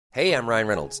Hey, I'm Ryan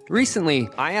Reynolds. Recently,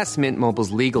 I asked Mint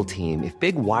Mobile's legal team if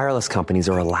big wireless companies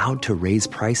are allowed to raise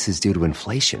prices due to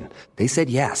inflation. They said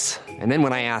yes. And then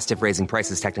when I asked if raising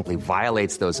prices technically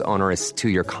violates those onerous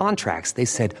two-year contracts, they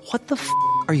said, "What the f***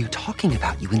 are you talking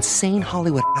about, you insane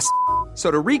Hollywood ass?" So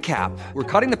to recap, we're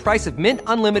cutting the price of Mint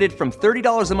Unlimited from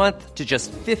 $30 a month to just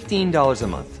 $15 a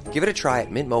month. Give it a try at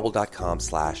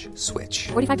mintmobile.com/switch.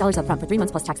 $45 up front for 3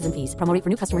 months plus taxes and fees. Promo rate for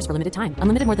new customers for limited time.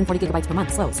 Unlimited more than 40 gigabytes per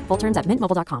month. Slows full terms at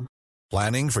mintmobile.com.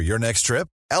 Planning for your next trip?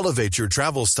 Elevate your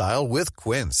travel style with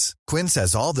Quince. Quince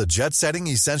has all the jet-setting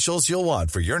essentials you'll want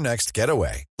for your next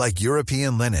getaway, like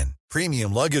European linen,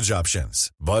 premium luggage options,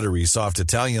 buttery soft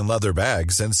Italian leather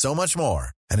bags, and so much more.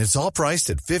 And it's all priced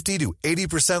at 50 to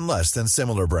 80% less than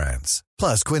similar brands.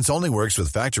 Plus, Quince only works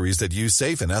with factories that use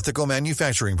safe and ethical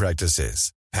manufacturing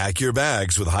practices. Pack your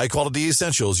bags with high-quality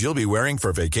essentials you'll be wearing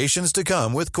for vacations to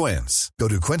come with Quince. Go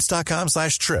to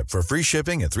quince.com/trip for free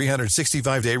shipping and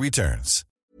 365-day returns.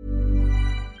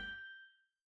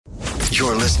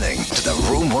 You're listening to the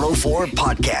Room 104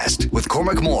 podcast with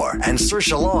Cormac Moore and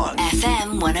Saoirse Long.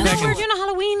 FM 104. We're doing a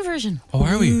Halloween version. Oh,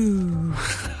 are we?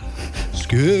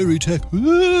 Scary tech.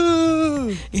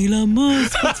 Elon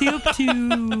Musk, what's he up to?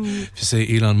 If you say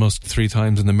Elon Musk 3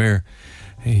 times in the mirror,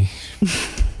 he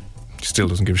still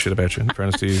doesn't give a shit about you. In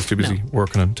fairness to you, he's too busy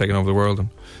working and taking over the world and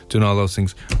doing all those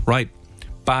things. Right.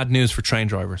 Bad news for train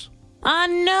drivers. I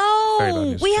Very bad know.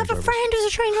 news We for have train a drivers. friend who's a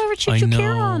train driver, Choo Choo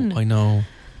Kieran. I know.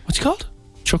 What's he called?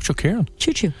 Chuck Kieran.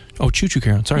 Choo Choo. Oh, Choo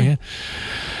Kieran. Sorry, yeah.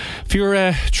 If you're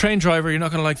a train driver, you're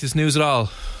not going to like this news at all.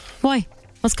 Why?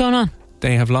 What's going on?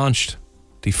 They have launched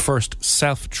the first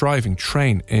self-driving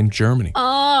train in Germany.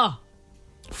 Oh.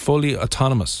 Fully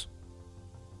autonomous.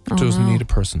 Oh, Doesn't no. need a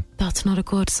person. That's not a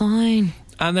good sign.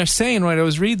 And they're saying, right, I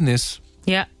was reading this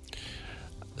Yeah.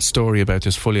 story about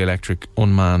this fully electric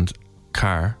unmanned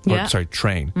car, Yeah.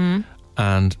 train.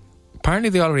 And apparently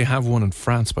they already have one in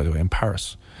France, by the way, in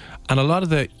Paris. And a lot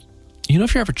of if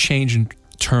you're ever changing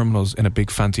terminals in a big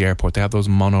fancy airport, they have those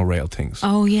monorail things.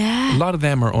 Oh, yeah. A lot of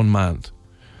them are unmanned.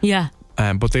 Yeah.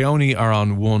 But they only are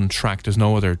on one track. There's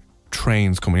no other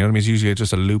trains coming. You know what I mean? It's usually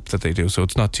just a loop that they do, so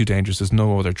it's not too dangerous. There's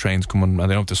no other trains coming, and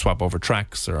they don't have to swap over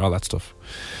tracks or all that stuff.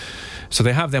 So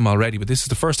they have them already, but this is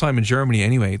the first time in Germany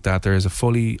anyway that there is a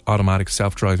fully automatic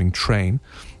self-driving train.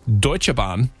 Deutsche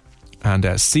Bahn and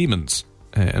Siemens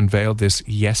unveiled this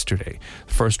yesterday.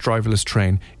 First driverless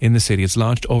train in the city. It's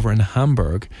launched over in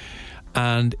Hamburg,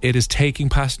 and it is taking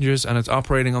passengers, and it's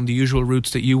operating on the usual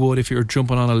routes that you would if you're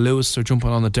jumping on a Lewis or jumping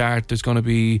on the Dart. There's going to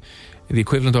be the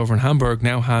equivalent over in Hamburg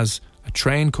now has a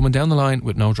train coming down the line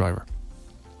with no driver.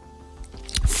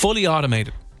 Fully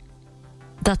automated.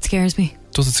 That scares me.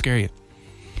 Does it scare you?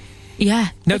 Yeah.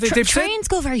 Now, But they've said- trains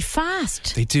go very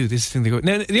fast. They do. This thing they go.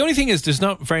 Now, the only thing is there's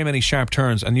not very many sharp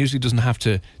turns, and usually doesn't have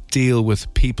to deal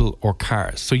with people or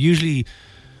cars. So usually,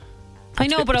 I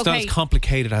know, but it's not okay. as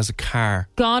complicated as a car.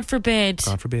 God forbid.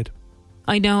 God forbid.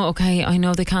 I know, okay, I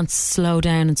know they can't slow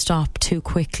down and stop too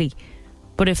quickly.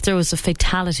 But if there was a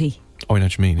fatality Oh, I know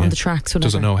what you mean. on Yeah. the tracks, whatever.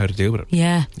 Doesn't know how to deal with it.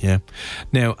 Yeah. Yeah.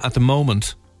 Now, at the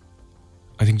moment,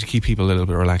 I think to keep people a little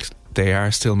bit relaxed, they are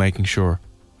still making sure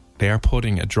they are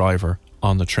putting a driver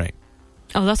on the train.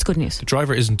 Oh, that's good news. The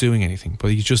driver isn't doing anything, but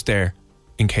he's just there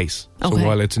in case. So Okay.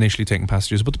 while it's initially taking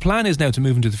passengers. But the plan is now to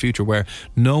move into the future where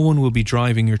no one will be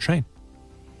driving your train.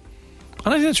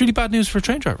 And I think that's really bad news for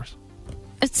train drivers.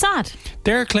 It's sad.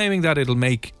 They're claiming that it'll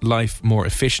make life more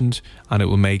efficient and it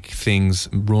will make things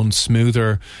run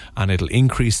smoother and it'll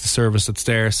increase the service that's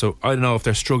there. So I don't know if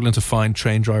they're struggling to find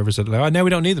train drivers that are like, oh, now we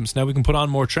don't need them, so now we can put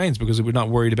on more trains because we're not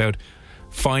worried about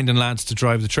finding lads to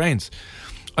drive the trains.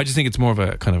 I just think it's more of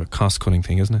a kind of a cost-cutting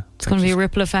thing, isn't it? It's going to be a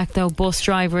ripple effect, though. Bus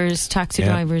drivers, taxi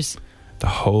drivers. The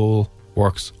whole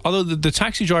works. Although the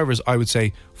taxi drivers, I would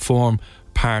say, form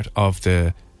part of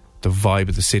the vibe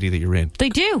of the city that you're in. They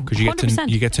do, because 100%.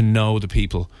 you get to know the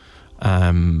people,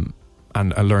 and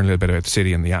learn a little bit about the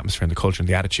city and the atmosphere and the culture and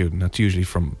the attitude, and that's usually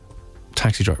from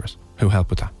taxi drivers who help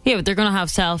with that. Yeah, but they're going to have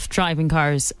self-driving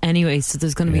cars anyway, so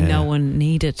there's going to be no one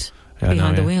needed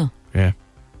behind the wheel. Yeah.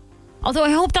 Although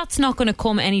I hope that's not going to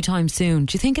come anytime soon.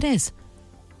 Do you think it is?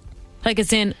 Like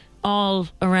it's in all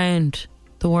around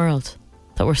the world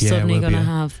that we're suddenly going to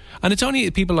have. And it's only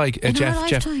people like In our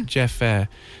Jeff,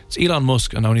 it's Elon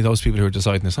Musk and only those people who are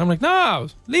deciding this. I'm like, no,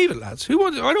 leave it, lads. I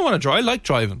don't want to drive. I like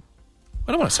driving.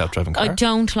 I don't want a self-driving car. I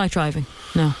don't like driving.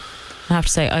 No, I have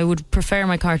to say I would prefer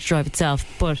my car to drive itself,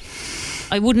 but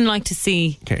I wouldn't like to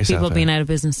see people being out of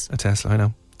business. A Tesla, I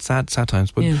know. Sad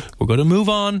times. But Yeah. we're going to move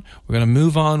on. We're going to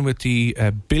move on with the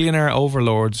billionaire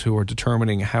overlords who are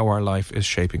determining how our life is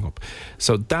shaping up.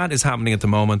 So that is happening at the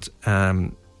moment.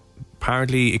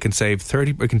 Apparently, it can save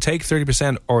 30. It can take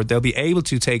 30%, or they'll be able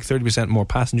to take 30% more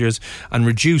passengers and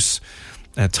reduce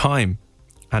time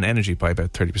and energy by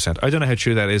about 30%. I don't know how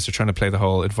true that is. They're trying to play the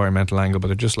whole environmental angle, but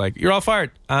they're just like, you're all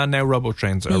fired. And now robo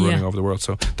trains are running over the world.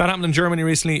 So that happened in Germany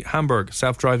recently. Hamburg,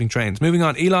 self-driving trains. Moving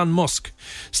on, Elon Musk,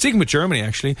 sticking with Germany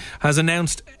actually, has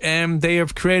announced they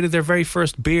have created their very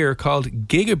first beer called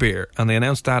Giga Beer, and they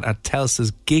announced that at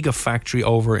Telsa's Giga Factory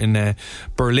over in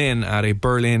Berlin at a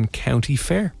Berlin county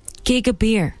fair. Giga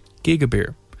Beer. Giga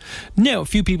Beer. Now, a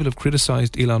few people have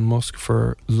criticised Elon Musk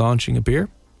for launching a beer.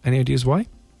 Any ideas why?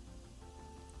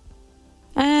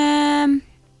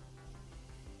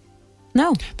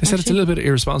 No. They said it's a little bit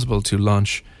irresponsible to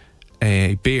launch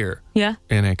a beer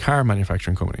in a car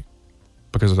manufacturing company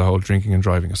because of the whole drinking and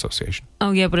driving association.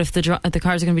 Oh yeah, but if the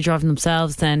cars are going to be driving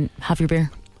themselves, then have your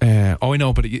beer. I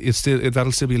know, but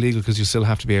that'll still be illegal because you still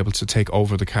have to be able to take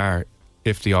over the car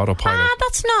if the autopilot.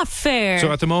 That's not fair.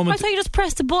 So at the moment, I thought you just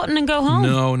press the button and go home.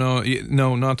 No,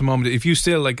 not at the moment. If you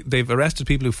still, like, they've arrested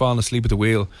people who've fallen asleep at the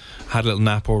wheel, had a little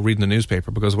nap or reading the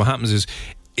newspaper, because what happens is,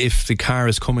 if the car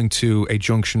is coming to a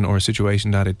junction or a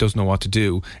situation that it doesn't know what to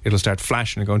do, it'll start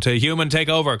flashing and going, human, take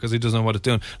over, because it doesn't know what it's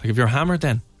doing. Like, if you're hammered,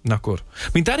 then not good. I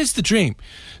mean, that is the dream.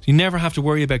 You never have to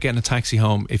worry about getting a taxi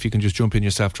home if you can just jump in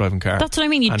your self-driving car. That's what I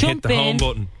mean. You jump hit the home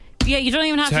button. Yeah, you don't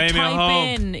even have to type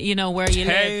in, where you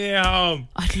live. Take me home.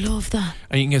 I'd love that.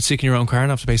 And you can get sick in your own car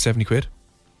and have to pay 70 quid.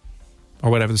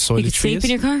 Or whatever the soil You could tree sleep is. in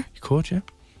your car? You could, yeah.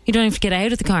 You don't have to get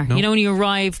out of the car. No. You know when you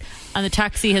arrive and the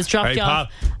taxi has dropped you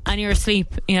off and you're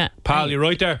asleep. Yeah. Pal, you're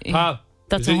right there. Pal.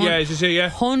 That's is it?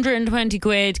 120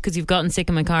 quid because you've gotten sick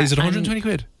in my car. Is it 120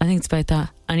 quid? I think it's about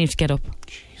that. I need to get up.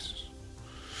 Jesus.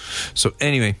 So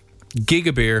anyway,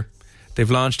 Giga Beer, they've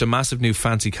launched a massive new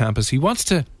fancy campus. He wants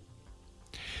to...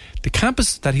 The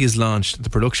campus that he has launched, the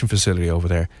production facility over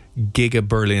there, Giga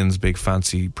Berlin's big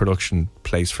fancy production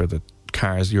place for the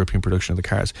cars, European production of the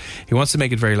cars. He wants to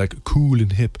make it very like cool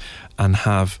and hip and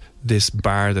have this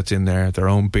bar that's in there, their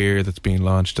own beer that's being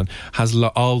launched, and has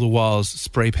all the walls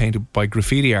spray painted by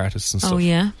graffiti artists and stuff. Oh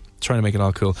yeah. Trying to make it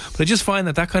all cool. But I just find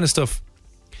that kind of stuff,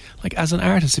 like as an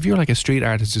artist, if you're like a street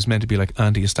artist who's meant to be like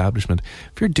anti-establishment,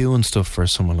 if you're doing stuff for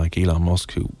someone like Elon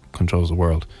Musk who controls the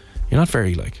world, you're not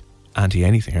very like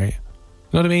anti-anything, are you? You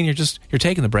know what I mean? You're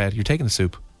taking the bread, you're taking the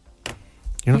soup.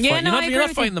 You're not, you're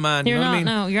not fighting the man. You're you know not, what I mean?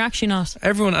 No, you're actually not.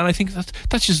 Everyone, and I think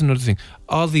that's just another thing.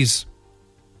 All these,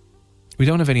 we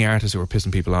don't have any artists who are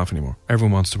pissing people off anymore.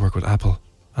 Everyone wants to work with Apple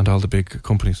and all the big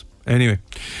companies. Anyway,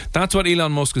 that's what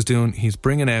Elon Musk is doing. He's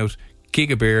bringing out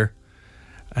Giga Beer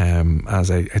as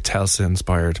a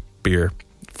Telsa-inspired beer,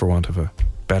 for want of a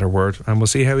better word, and we'll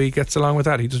see how he gets along with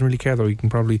that. He doesn't really care, though. He can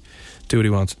probably do what he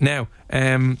wants. Now,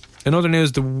 in other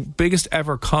news, the biggest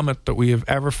ever comet that we have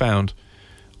ever found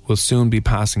will soon be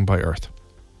passing by Earth.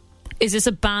 Is this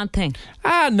a bad thing?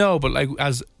 No, but like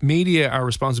as media, our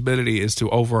responsibility is to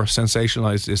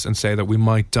over-sensationalise this and say that we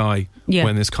might die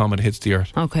when this comet hits the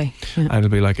Earth. Okay. Yeah. And it'll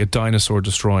be like a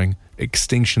dinosaur-destroying,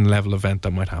 extinction-level event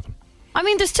that might happen. I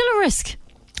mean, there's still a risk.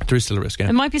 There is still a risk, yeah.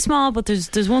 It might be small, but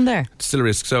there's one there. It's still a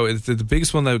risk. So it's the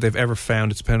biggest one that they've ever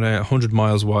found. It's about 100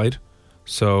 miles wide.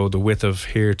 So the width of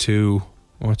here to,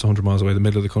 it's 100 miles away, the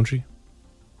middle of the country.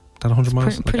 That 100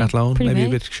 miles? Like Athlone? Maybe a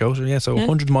bit shorter. Yeah, so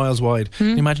 100 miles wide. Can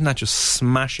you imagine that just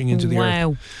smashing into the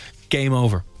earth? Game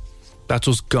over. That's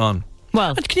us gone.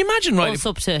 Well, and can you imagine, right? It's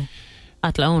up to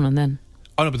Athlone and then...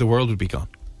 Oh no, but the world would be gone.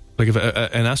 Like if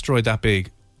an asteroid that big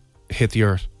hit the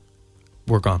earth,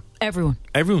 we're gone.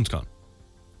 Everyone's gone.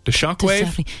 The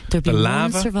shockwave, there'd be the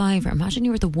lava. One survivor. Imagine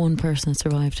you were the one person that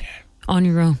survived on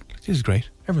your own. This is great.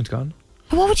 Everyone's gone.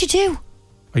 What would you do?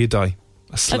 Or you die.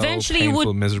 A slow, eventually painful, you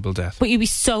would, miserable death. But you'd be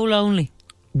so lonely.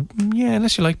 Yeah,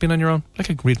 unless you like being on your own. Like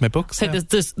I can read my books. So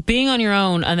there's being on your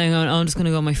own and then going, I'm just going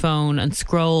to go on my phone and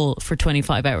scroll for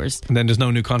 25 hours. And then there's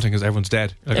no new content because everyone's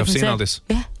dead. Like I've seen all this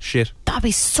shit. That'd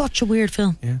be such a weird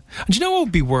film. Yeah. And do you know what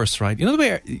would be worse, right? You know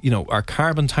the way our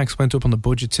carbon tax went up on the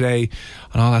budget today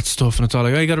and all that stuff, and it's all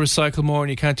like, you got to recycle more and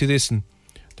you can't do this, and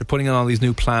they're putting in all these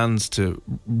new plans to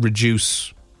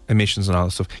reduce emissions and all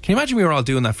that stuff. Can you imagine we were all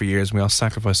doing that for years and we all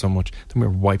sacrificed so much, then we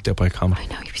were wiped out by a comet? I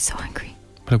know, you'd be so angry.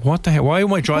 Like, what the hell? Why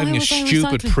am I driving a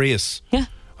stupid Prius? Yeah.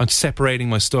 I'm separating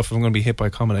my stuff if I'm going to be hit by a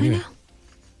comet anyway.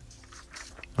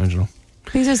 I don't know.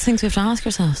 These are the things we have to ask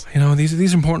ourselves.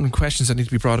 These are important questions that need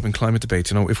to be brought up in climate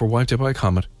debates. If we're wiped out by a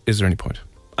comet, is there any point?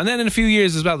 And then in a few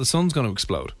years as well, the sun's going to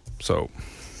explode. So,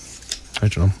 I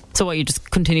don't know. So what, you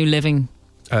just continue living...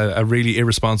 a really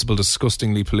irresponsible,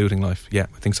 disgustingly polluting life. Yeah,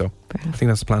 I think so. I think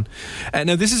that's the plan.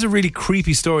 Now, this is a really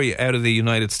creepy story out of the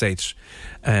United States.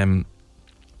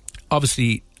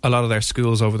 Obviously, a lot of their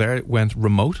schools over there went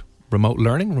remote remote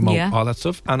learning, Yeah. all that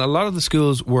stuff. And a lot of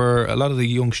the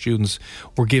young students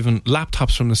were given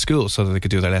laptops from the school so that they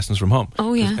could do their lessons from home.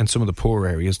 Oh, yeah. In some of the poor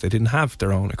areas, they didn't have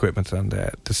their own equipment, and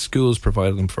the schools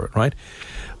provided them for it, right?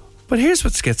 But here's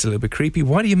what gets a little bit creepy.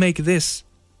 What do you make of this?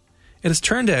 It has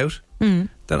turned out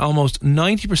that almost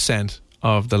 90%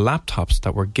 of the laptops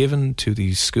that were given to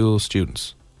these school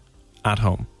students at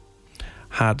home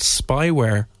had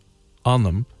spyware on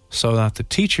them so that the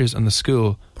teachers and the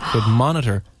school could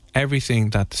monitor everything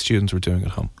that the students were doing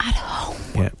at home. At home?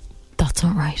 Yeah. That's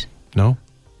not right. No?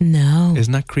 No.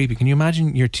 Isn't that creepy? Can you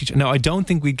imagine your teacher? Now, I don't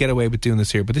think we'd get away with doing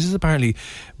this here, but this is apparently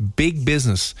big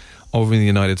business over in the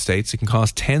United States. It can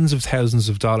cost tens of thousands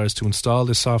of dollars to install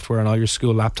this software on all your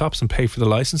school laptops and pay for the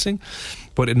licensing.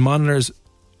 But it monitors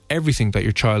everything that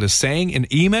your child is saying in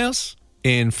emails,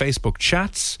 in Facebook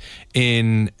chats,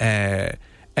 in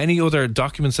any other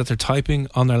documents that they're typing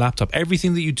on their laptop.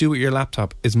 Everything that you do with your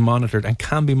laptop is monitored and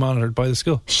can be monitored by the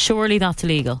school. Surely that's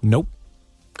illegal. Nope.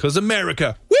 Because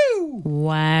America. Woo!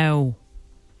 Wow.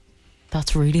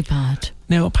 That's really bad.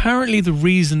 Now, apparently the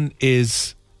reason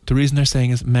they're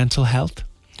saying is mental health.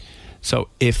 So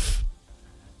if...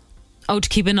 Oh, to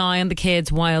keep an eye on the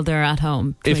kids while they're at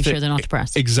home to make sure they're not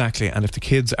depressed. Exactly. And if the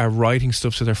kids are writing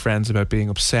stuff to their friends about being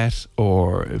upset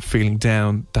or feeling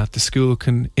down, that the school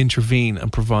can intervene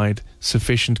and provide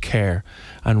sufficient care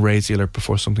and raise the alert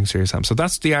before something serious happens. So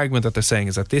that's the argument that they're saying,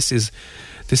 is that this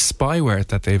spyware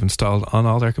that they've installed on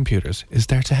all their computers is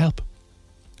there to help.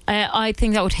 I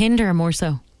think that would hinder more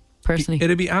so, personally.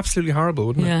 It'd be absolutely horrible,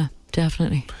 wouldn't it? Yeah,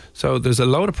 definitely. So there's a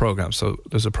load of programs. So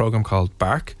there's a program called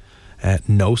Bark,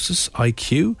 Gnosis,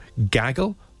 IQ,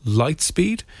 Gaggle,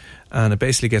 Lightspeed, and it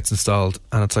basically gets installed,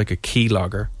 and it's like a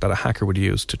keylogger that a hacker would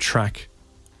use to track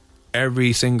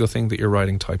every single thing that you're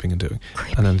writing, typing and doing.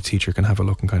 Creepy. And then the teacher can have a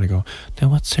look and kind of go, now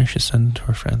what's Saoirse sending to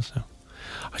her friends now?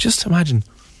 I just imagine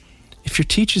if your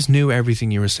teachers knew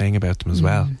everything you were saying about them as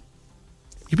well,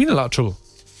 you'd be in a lot of trouble.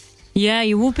 Yeah,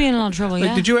 you would be in a lot of trouble,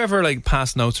 yeah. Did you ever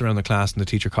pass notes around the class and the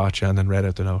teacher caught you and then read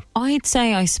out the note? I'd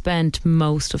say I spent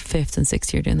most of 5th and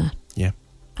 6th year doing that. Yeah.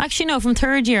 Actually, no, from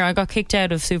 3rd year I got kicked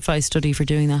out of supervised study for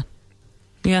doing that.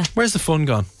 Yeah. Where's the fun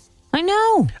gone? I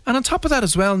know. And on top of that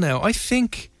as well now, I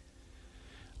think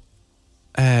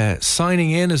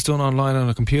signing in is done online on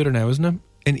a computer now, isn't it?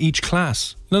 In each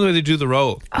class. Another way they do the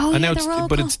roll. Oh, and yeah, now the roll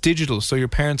but call. it's digital, so your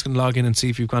parents can log in and see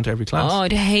if you've gone to every class. Oh,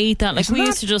 I'd hate that. Like, Isn't we that-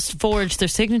 used to just forge their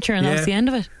signature and that Yeah. was the end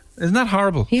of it. Isn't that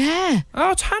horrible? Yeah. Oh,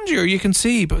 it's handier, you can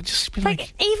see, but just be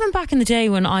Like, even back in the day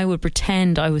when I would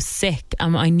pretend I was sick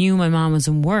and I knew my mum was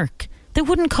in work, they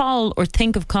wouldn't call or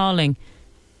think of calling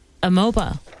a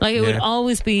mobile. Like, it would Yeah.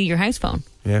 always be your house phone.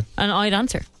 Yeah. And I'd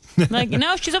answer. Like,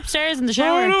 no, she's upstairs in the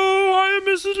shower. Hello, I am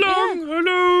Mrs. Long. Yeah.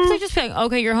 Hello. So just be like,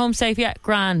 okay, you're home safe, yeah,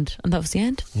 grand. And that was the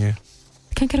end. Yeah.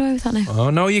 I can't get away with that now. Oh,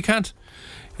 no, you can't.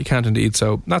 You can't indeed.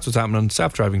 So that's what's happening.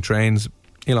 Self-driving trains.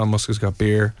 Elon Musk has got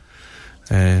beer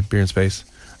in space.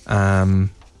 There's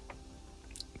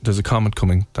a comet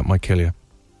coming that might kill you.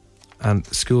 And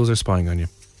schools are spying on you.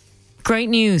 Great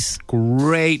news.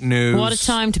 Great news. What a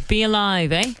time to be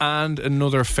alive, eh? And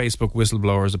another Facebook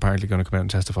whistleblower is apparently going to come out and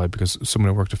testify, because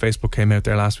someone who worked at Facebook came out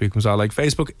there last week and was all like,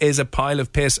 Facebook is a pile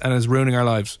of piss and is ruining our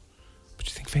lives. But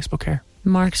do you think Facebook care?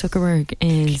 Mark Zuckerberg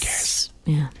is... He cares.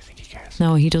 Yeah. Do you think he cares?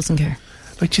 No, he doesn't care.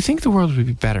 Like, do you think the world would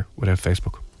be better without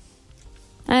Facebook?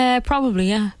 Probably,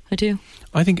 yeah, I do.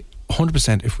 I think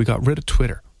 100% if we got rid of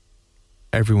Twitter,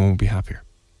 everyone would be happier.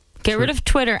 Get rid of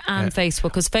Twitter and Facebook,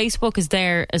 because Facebook is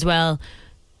there as well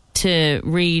to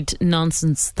read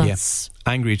nonsense that's...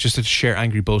 Yeah. Angry, just to share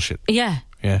angry bullshit. Yeah.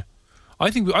 Yeah.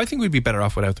 I think we'd be better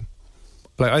off without them.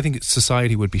 Like, I think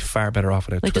society would be far better off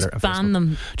without Like, Twitter just and ban Facebook.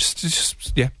 them.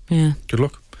 Just yeah. Yeah. Good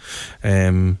luck.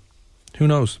 Who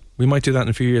knows? We might do that in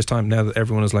a few years' time, now that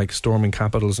everyone is like storming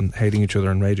capitals and hating each other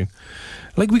and raging.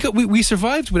 Like, we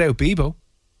survived without Bebo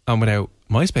and without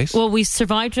MySpace. Well, we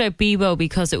survived without Bebo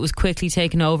because it was quickly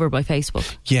taken over by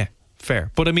Facebook. Yeah,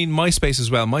 fair. But I mean, MySpace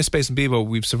as well. MySpace and Bebo,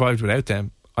 we've survived without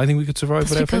them. I think we could survive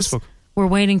That's without because Facebook. we're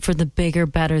waiting for the bigger,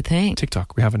 better thing.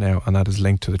 TikTok, we have it now, and that is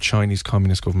linked to the Chinese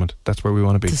Communist government. That's where we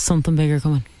want to be. There's something bigger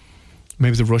coming.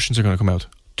 Maybe the Russians are going to come out.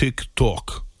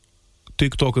 TikTokovich.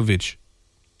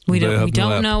 We They have don't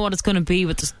no app. know what it's going to be,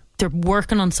 but they're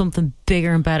working on something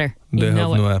bigger and better. You They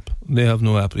know have it. no app. They have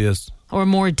no app, yes. Or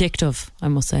more addictive, I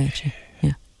must say, actually.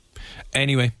 Yeah.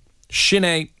 Anyway,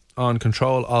 Sinead on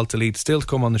Control Alt Delete, still to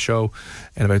come on the show.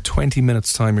 In about 20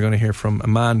 minutes' time, you're going to hear from a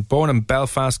man born in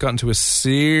Belfast, got into a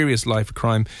serious life of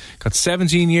crime, got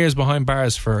 17 years behind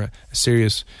bars for a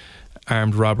serious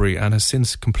armed robbery, and has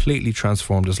since completely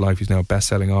transformed his life. He's now a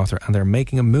best-selling author, and they're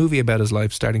making a movie about his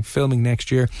life, starting filming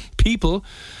next year. People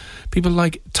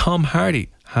like Tom Hardy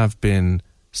have been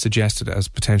suggested as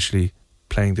potentially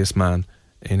playing this man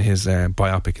in his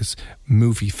biopic, his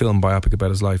film biopic about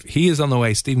his life. He is on the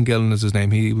way. Stephen Gillen is his name.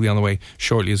 He will be on the way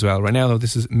shortly as well. Right now, though,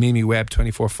 this is Mimi Webb,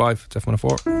 24/5, Def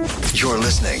 104. You're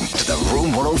listening to the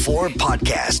Room 104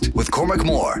 podcast with Cormac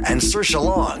Moore and Saoirse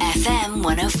Long. FM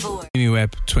 104. Mimi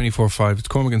Webb, 24/5. It's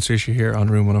Cormac and Saoirse here on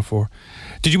Room 104.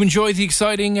 Did you enjoy the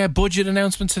exciting budget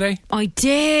announcement today? I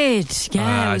did.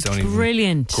 Yeah, it was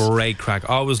brilliant. Great crack.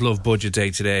 Always love budget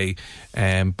day today.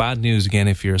 Bad news again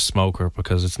if you're a smoker,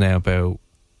 because it's now about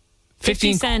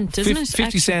 50 cent, isn't it?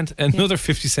 50 cent, another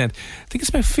 50 cent. I think it's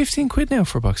about 15 quid now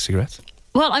for a box of cigarettes.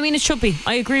 Well, I mean, it should be.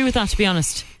 I agree with that, to be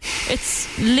honest. It's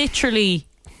literally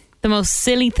the most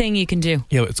silly thing you can do.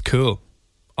 Yeah, it's cool.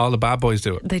 All the bad boys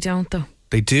do it. They don't, though.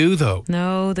 They do, though.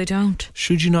 No, they don't.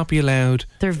 Should you not be allowed?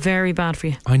 They're very bad for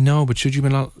you. I know, but should you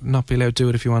not be allowed to do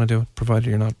it if you want to do it, provided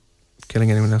you're not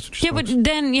killing anyone else? Yeah, but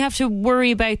then you have to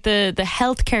worry about the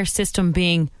healthcare system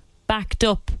being backed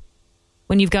up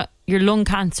when you've got your lung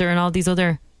cancer and all these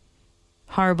other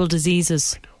horrible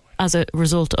diseases as a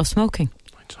result of smoking.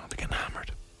 I don't know, they're getting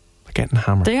hammered. They're getting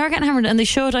hammered. They are getting hammered, and they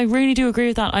should. I really do agree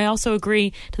with that. I also agree.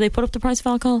 Do they put up the price of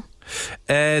alcohol?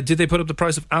 Did they put up the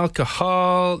price of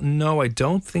alcohol? No, I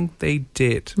don't think they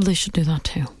did. Well, they should do that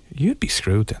too. You'd be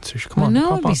screwed then, Saoirse. Come on,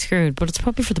 no, I'd be screwed, but it's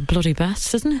probably for the bloody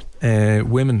best, isn't it?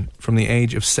 Women from the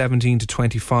age of 17 to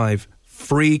 25,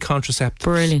 free contraceptives.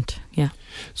 Brilliant, yeah.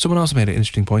 Someone also made an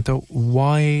interesting point, though.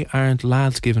 Why aren't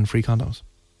lads given free condoms?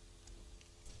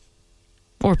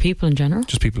 Or people in general?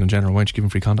 Just people in general. Why aren't you giving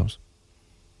free condoms?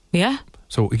 Yeah.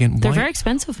 So again, they're very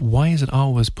expensive. Why is it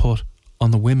always put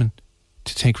on the women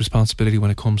to take responsibility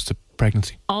when it comes to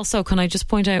pregnancy? Also, can I just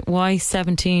point out why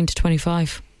 17 to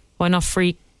 25? Why not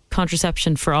free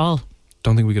contraception for all?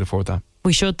 Don't think we could afford that.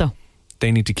 We should, though.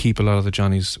 They need to keep a lot of the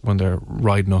Johnnies when they're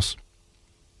riding us.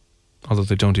 Although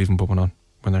they don't even put one on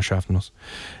when they're shafting us.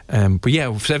 But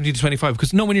yeah, 17 to 25.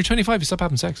 Because no, when you're 25, you stop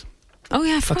having sex. Oh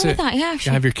yeah, I forgot about that. Yeah, actually.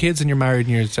 You have your kids and you're married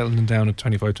and you're settling them down at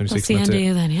 25, 26. That's the end of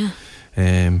you then, yeah.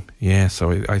 Yeah,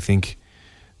 so I think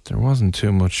there wasn't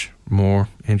too much more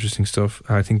interesting stuff.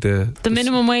 I think the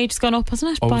minimum wage has gone up,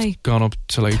 hasn't it? It's gone up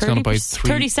to like 30, it's gone up by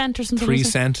 30 cent or something. 3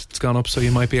 cent. It's gone up, so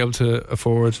you might be able to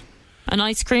afford an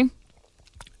ice cream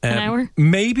an hour.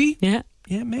 Maybe. Yeah,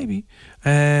 maybe.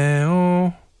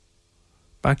 Back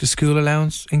to school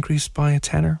allowance increased by a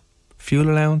tenner. Fuel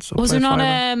allowance. Was there not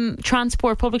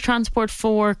public transport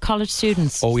for college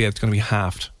students? Oh yeah, it's going to be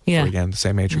halved. Yeah. For, again, the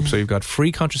same age group. So you've got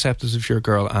free contraceptives if you're a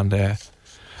girl and a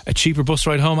cheaper bus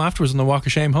ride home afterwards on the walk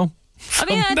of shame home. I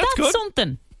mean, that's good.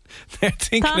 something. They're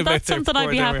thinking about that's something I'd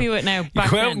be happy with now. You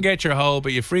go out and get your whole,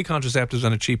 but you free contraceptives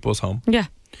and a cheap bus home. Yeah,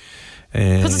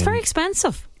 because it's very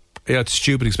expensive. Yeah, it's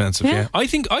stupid expensive. Yeah. I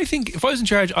think if I was in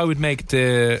charge, I would make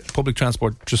the public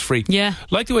transport just free. Yeah,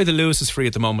 like the way the Lewis is free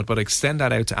at the moment, but extend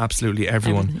that out to absolutely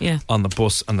everyone. On the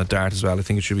bus and the Dart as well. I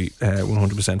think it should be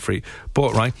 100% free.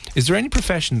 But right, is there any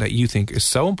profession that you think is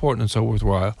so important and so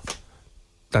worthwhile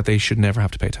that they should never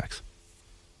have to pay tax?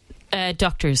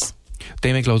 Doctors.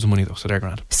 They make loads of money though, so they're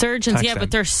grand. Surgeons, tax them.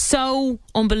 But they're so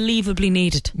unbelievably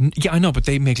needed. Yeah, I know, but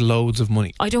they make loads of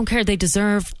money. I don't care. They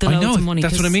deserve the loads of money.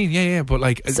 That's what I mean. Yeah, but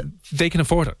like they can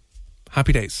afford it.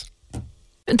 Happy days.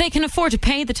 They can afford to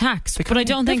pay the tax, but I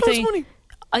don't think they. Money.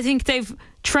 I think they've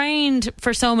trained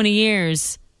for so many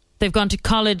years. They've gone to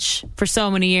college for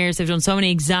so many years. They've done so many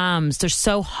exams. They're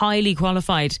so highly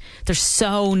qualified. They're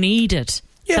so needed.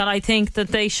 Yeah. That I think that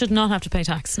they should not have to pay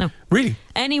tax. No, really.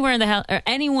 Anywhere in the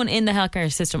anyone in the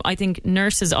healthcare system, I think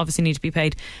nurses obviously need to be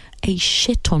paid a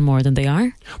shit ton more than they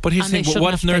are. But here's the thing: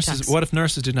 what if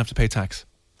nurses didn't have to pay tax?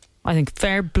 I think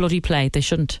fair bloody play. They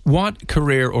shouldn't. What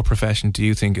career or profession do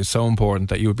you think is so important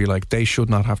that you would be like they should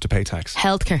not have to pay tax?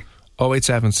 Healthcare.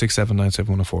 087 679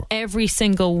 7104. Every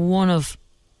single one of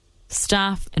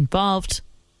staff involved.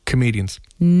 Comedians.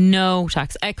 No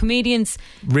tax. Comedians.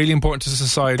 Really important to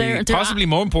society. They're possibly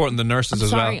more important than nurses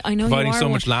as well. I know providing so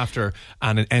much laughter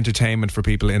and entertainment for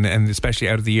people, and especially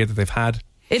out of the year that they've had.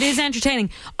 It is entertaining.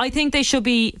 I think they should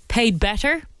be paid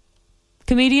better.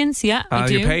 Comedians, yeah, I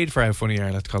do. You're paid for how funny you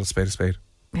are. Let's call a spade a spade.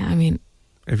 Yeah, I mean,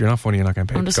 if you're not funny, you're not getting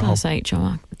paid. I'm just going to say,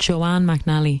 Joanne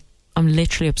McNally. I'm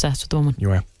literally obsessed with the woman.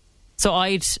 You are. So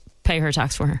I'd pay her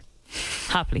tax for her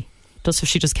happily. Just so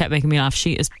she just kept making me laugh.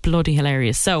 She is bloody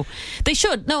hilarious. So they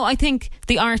should. No, I think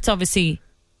the arts obviously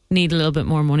need a little bit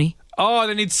more money. Oh,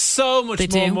 they need so much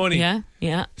more money.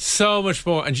 Yeah. So much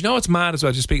more. And you know what's mad as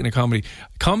well, just speaking of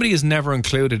comedy is never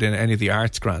included in any of the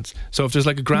arts grants. So if there's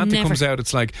like a grant that comes out,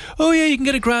 it's like, oh yeah, you can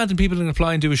get a grant and people can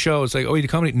apply and do a show. It's like, oh, you do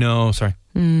comedy? No, sorry.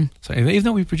 So even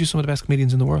though we've produced some of the best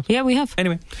comedians in the world. Yeah, we have.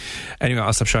 Anyway,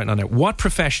 I'll stop shouting on it. What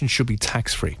profession should be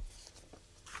tax free?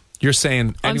 You're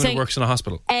saying anyone saying that works in a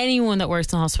hospital? Anyone that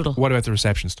works in a hospital. What about the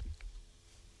receptionist?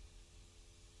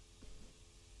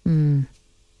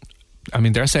 I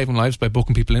mean, they're saving lives by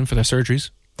booking people in for their surgeries.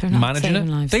 They're not managing saving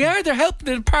it. lives. They are. They're helping.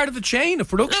 They're part of the chain of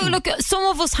production. Look, some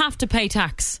of us have to pay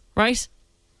tax, right?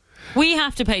 We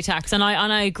have to pay tax, and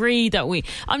I agree that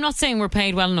I'm not saying we're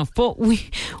paid well enough, but we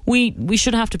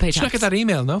should have to pay tax. Look at that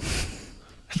email, no?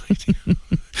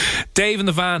 Dave in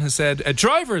the van has said,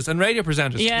 drivers and radio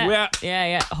presenters.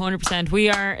 Yeah, 100%. We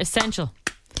are essential.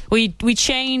 We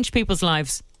change people's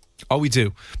lives. Oh, we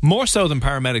do. More so than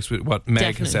paramedics, with what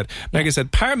Meg has said. Meg has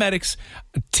said paramedics,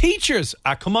 teachers,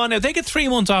 come on now, they get 3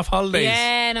 months off holidays.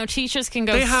 Yeah, no, teachers can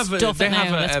go stuff it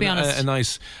now, let's be honest. A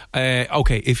nice,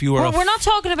 okay, if you were... We're not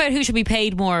talking about who should be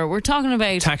paid more. We're talking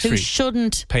about who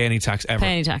shouldn't pay any tax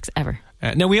ever.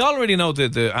 Now, we already know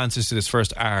the answers to this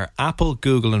first are Apple,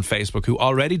 Google and Facebook, who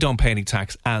already don't pay any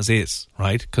tax as is,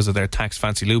 right? Because of their tax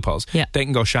fancy loopholes. Yeah. They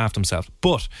can go shaft themselves.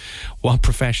 But what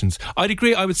professions? I'd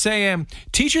agree. I would say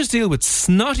teachers deal with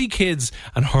snotty kids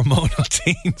and hormonal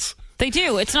teens. They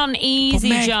do. It's not an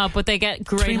easy job, but they get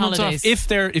great holidays.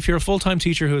 If you're a full-time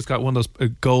teacher who has got one of those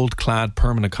gold-clad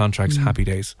permanent contracts, happy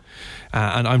days.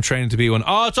 And I'm training to be one.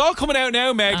 Oh, it's all coming out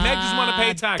now, Meg. Meg doesn't want to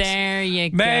pay tax. There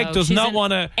you go. Meg does not want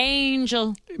to...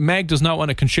 Angel. Meg does not want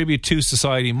to contribute to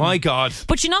society. My God.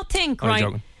 But you not think, I'm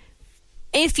joking.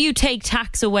 If you take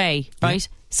tax away, right?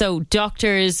 So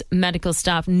doctors, medical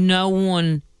staff, no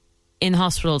one in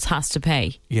hospitals has to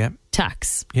pay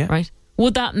tax, right?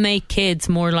 Would that make kids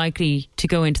more likely to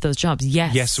go into those jobs?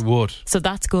 Yes. Yes, it would. So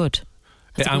that's good.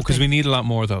 Because we need a lot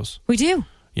more of those. We do.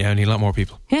 Yeah, we need a lot more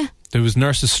people. Yeah. There was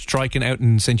nurses striking out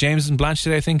in St. James's and Blanche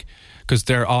today, I think, because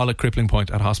they're all at crippling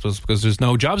point at hospitals because there's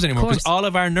no jobs anymore. Because all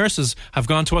of our nurses have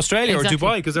gone to Australia or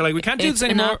Dubai because they're like, we can't do this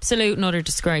anymore. It's an absolute and utter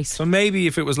disgrace. So maybe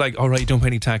if it was like, all right, you don't pay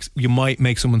any tax, you might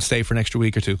make someone stay for an extra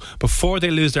week or two before they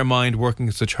lose their mind working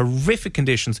in such horrific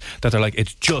conditions that they're like,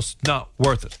 it's just not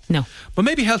worth it. No. But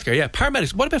maybe healthcare, yeah.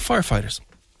 Paramedics. What about firefighters?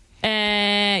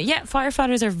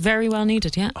 Firefighters are very well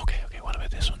needed, yeah. Okay. What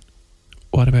about this one?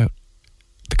 What about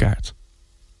the guards?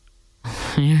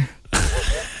 Yeah.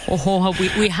 We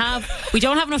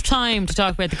don't have enough time to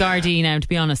talk about the Gardaí now, to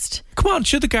be honest. Come on,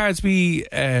 should the guards be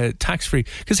tax free?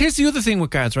 Because here's the other thing with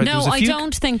guards, right? No, I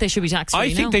don't think they should be tax free.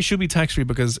 I think they should be tax free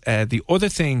because the other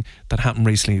thing that happened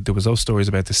recently, there was those stories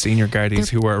about the senior Gardaís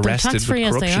who were arrested with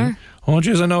corruption. As they are. Oh,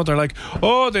 jeez, I know. They're like,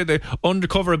 they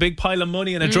undercover a big pile of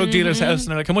money in a drug dealer's house,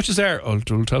 and they're like, how much is there? Oh,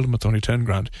 we'll tell them it's only 10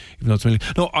 grand, even though it's a million.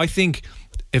 No, I think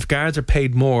if guards are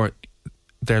paid more,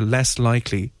 they're less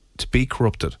likely to be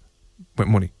corrupted with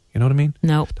money. You know what I mean?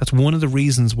 No. That's one of the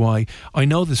reasons why I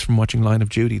know this from watching Line of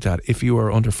Duty, that if you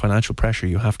are under financial pressure,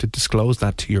 you have to disclose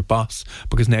that to your boss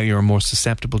because now you're more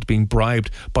susceptible to being bribed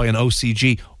by an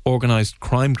OCG, organised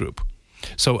crime group.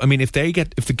 So, I mean, if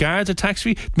the guards are tax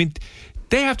free, I mean,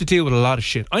 they have to deal with a lot of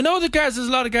shit. I know there's a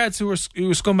lot of guards who are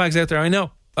scumbags out there. I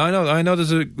know.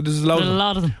 There's a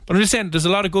lot of them. But I'm just saying, there's a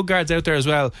lot of good guards out there as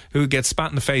well who get spat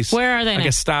in the face. Where are they now?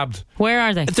 Get stabbed. Where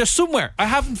are they? They're somewhere. I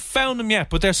haven't found them yet,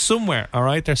 but they're somewhere. All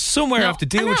right, they're somewhere. I have to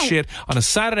deal with shit on a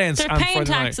Saturday and Friday night. They're paying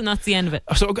tax, and that's the end of it.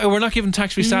 So we're not giving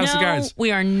tax-free status to guards. No,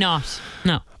 we are not.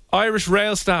 No. Irish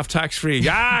rail staff tax-free.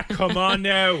 Come on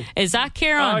now. Is that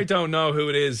Kieran? I don't know who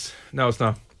it is. No, it's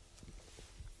not.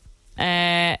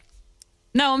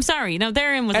 No, I'm sorry. No,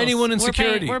 they're in with anyone us. in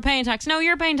security. We're paying tax. No,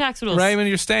 you're paying tax with us. Raymond,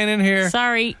 you're staying in here.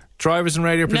 Sorry. Drivers and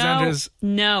radio presenters.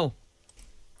 No.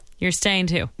 You're staying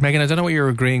too. Megan, I don't know what you're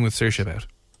agreeing with Saoirse about.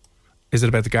 Is it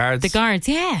about the guards? The guards,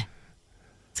 yeah.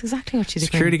 That's exactly what she's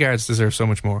Security agreeing. guards deserve so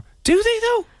much more. Do they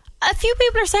though? A few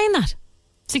people are saying that.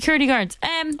 Security guards.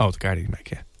 The Gardaí make,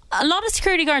 yeah. A lot of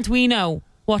security guards we know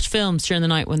watch films during the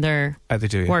night when they're they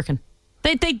do, yeah. working.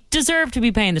 They deserve to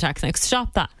be paying the tax. Like,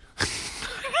 stop that.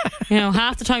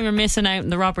 Half the time you're missing out on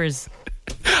the robbers.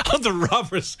 On the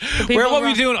robbers. What were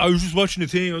you doing? I was just watching the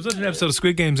team. I was watching an episode of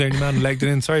Squid Games there and your man legged it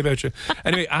in. Sorry about you.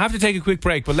 Anyway, I have to take a quick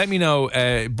break, but let me know.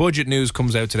 Budget news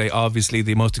comes out today. Obviously,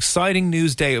 the most exciting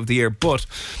news day of the year. But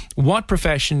what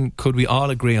profession could we all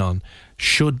agree on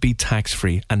should be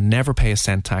tax-free and never pay a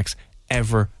cent tax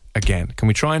ever again? Can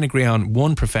we try and agree on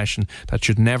one profession that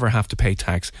should never have to pay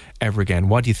tax ever again?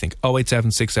 What do you think?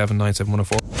 08767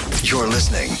 97104. You're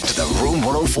listening to the Room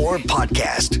 104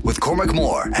 podcast with Cormac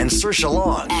Moore and Saoirse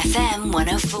Long. FM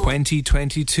 104.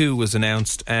 2022 was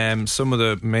announced. Some of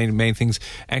the main things: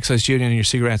 excise duty on your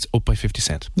cigarettes up by 50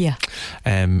 cent. Yeah.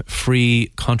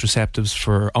 Free contraceptives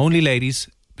for only ladies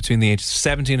between the ages of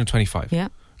 17 and 25. Yeah.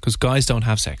 Because guys don't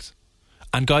have sex,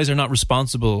 and guys are not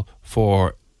responsible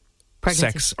for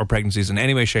sex or pregnancies in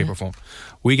any way, shape or form.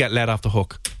 We get let off the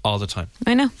hook all the time.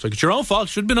 I know. So it's your own fault.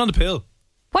 Should have been on the pill.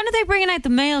 When are they bringing out the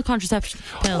male contraception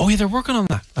pill? Oh, yeah, they're working on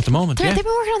that at the moment. They've been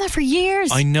working on that for years.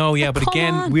 I know, yeah, but come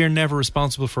again, on. we're never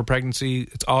responsible for pregnancy.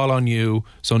 It's all on you,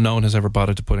 so no one has ever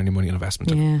bothered to put any money in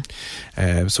investment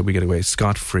in. So we get away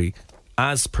scot-free,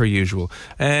 as per usual.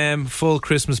 Full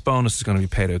Christmas bonus is going to be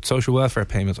paid out. Social welfare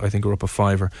payments, I think, are up a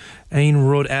 $5. Ain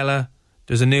Rud Ella,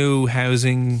 there's a new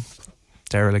housing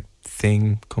derelict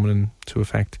thing coming into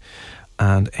effect.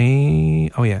 And,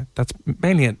 oh yeah, that's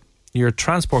mainly it. Your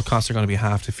transport costs are going to be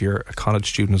halved if you're a college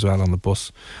student as well on the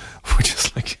bus, which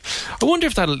is like, I wonder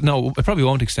if that'll, no, it probably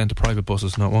won't extend to private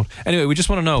buses. No, it won't. Anyway, we just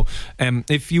want to know,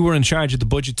 if you were in charge of the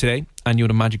budget today and you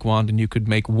had a magic wand and you could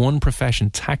make one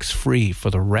profession tax-free for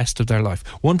the rest of their life,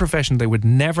 one profession they would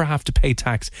never have to pay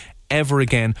tax ever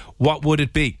again, what would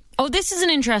it be? Oh, this is an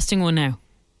interesting one now.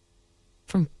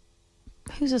 From,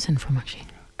 who's this in from actually?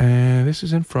 This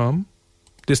is in from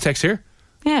this text here.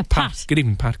 Yeah, Pat. Good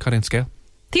evening, Pat. Cut in scale.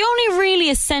 The only really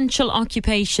essential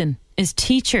occupation is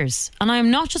teachers. And I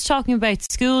am not just talking about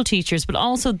school teachers, but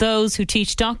also those who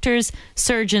teach doctors,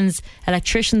 surgeons,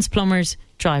 electricians, plumbers,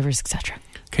 drivers, etc.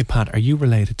 Okay, Pat, are you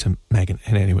related to Megan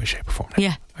in any way, shape or form?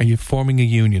 Yeah. Are you forming a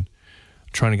union,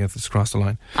 trying to get this across the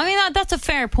line? I mean, that's a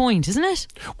fair point, isn't it?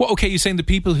 Well, okay, you're saying the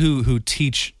people who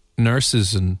teach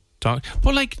nurses and doctors,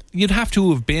 well, like, you'd have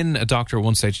to have been a doctor at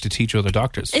one stage to teach other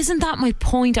doctors. Isn't that my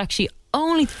point, actually?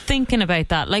 Only thinking about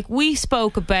that. Like, we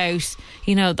spoke about,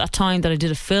 that time that I did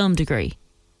a film degree.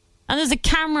 And there's a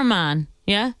cameraman,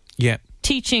 yeah? Yeah.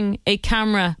 Teaching a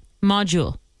camera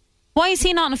module. Why is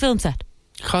he not on a film set?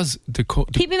 Because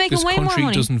He'd be making this way more country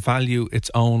money. doesn't value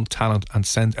its own talent and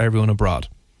send everyone abroad.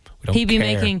 We don't He'd be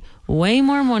care. making way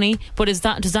more money, but does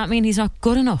that mean he's not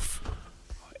good enough?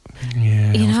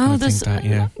 Yeah, I was there's gonna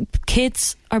think that, yeah.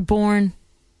 Kids are born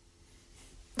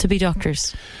to be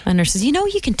doctors and nurses. You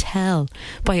can tell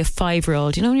by a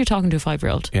 5-year-old. When you're talking to a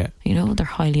 5-year-old. Yeah. They're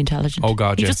highly intelligent. Oh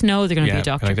God, you yeah. just know they're going to be a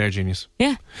doctor. Like they're a genius.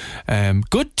 Yeah.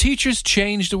 Good teachers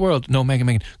change the world. No,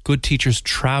 Megan. Good teachers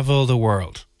travel the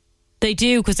world. They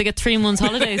do, because they get 3 months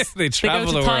holidays. They travel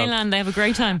go to the world. Thailand. They have a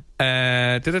great time.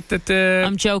 I'm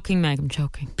I'm joking, Meg. I'm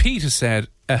joking. Pete has said,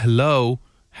 hello,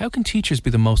 how can teachers be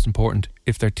the most important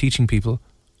if they're teaching people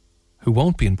who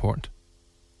won't be important?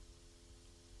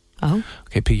 Oh.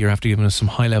 Okay, Pete, you're after giving us some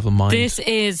high-level This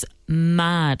is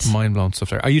mad. mind-blown stuff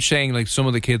there. Are you saying, like, some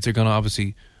of the kids are going to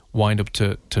obviously wind up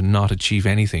to not achieve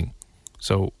anything?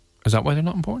 So, is that why they're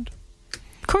not important?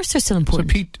 Of course they're still important.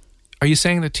 So, Pete, are you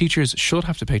saying that teachers should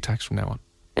have to pay tax from now on?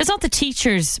 It's not the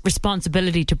teacher's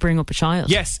responsibility to bring up a child.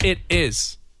 Yes, it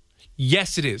is.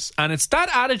 Yes, it is. And it's that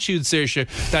attitude, Saoirse,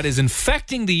 that is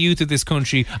infecting the youth of this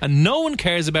country, and no one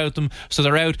cares about them, so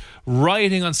they're out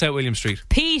rioting on South William Street.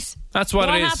 Pete, That's what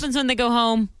it is. What happens when they go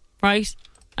home, right,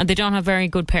 and they don't have very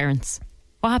good parents?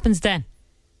 What happens then?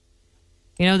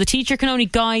 The teacher can only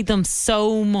guide them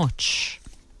so much.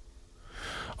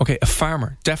 Okay, a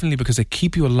farmer, definitely, because they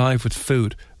keep you alive with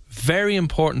food. Very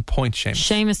important point,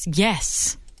 Seamus.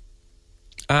 Yes.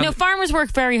 Farmers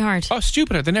work very hard. Oh,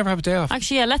 stupid. They never have a day off.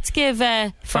 Actually, yeah, let's give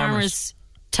farmers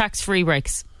tax-free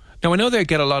breaks. Now, I know they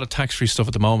get a lot of tax-free stuff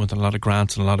at the moment and a lot of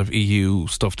grants and a lot of EU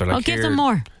stuff. They're like, I'll give them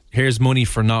more. Here's money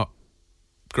for not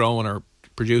growing or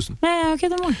producing. Yeah, I'll give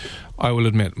them more. I will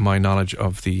admit my knowledge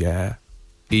of the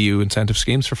EU incentive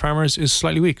schemes for farmers is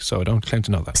slightly weak, so I don't claim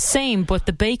to know that. Same, but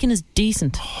the bacon is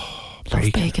decent.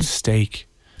 Love bacon. Steak.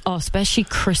 Oh, especially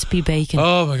crispy bacon.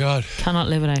 Oh my God. Cannot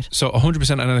live without. So 100%,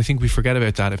 and I think we forget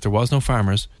about that. If there was no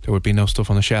farmers, there would be no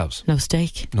stuff on the shelves. No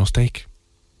steak. No steak.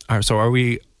 So are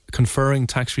we conferring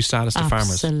tax-free status to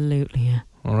farmers? Absolutely, yeah.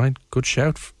 All right, good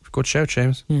shout. Good shout,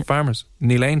 Seamus. Yeah. Farmers.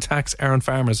 Neelane tax are on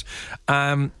farmers.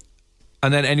 And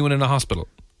then anyone in the hospital.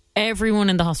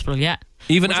 Everyone in the hospital, yeah.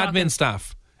 Even We're admin talking-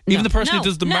 staff. Even the person who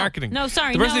does the marketing. No,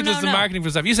 sorry. The person who no, does the no. marketing for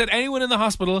staff. You said anyone in the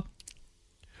hospital.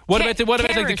 What about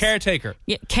like the caretaker?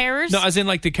 Yeah, carers? No, as in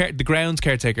like the grounds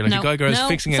caretaker, like No, the guy who's no,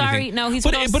 fixing sorry, anything. no, he's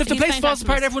but supposed- if the he's place paying falls tax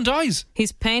apart, with us. everyone dies.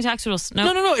 He's paying tax with us.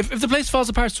 No. No. If the place falls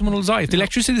apart, someone will die. If the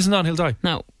electricity isn't on, he'll die.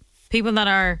 No. People that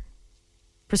are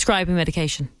prescribing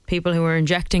medication. People who are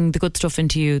injecting the good stuff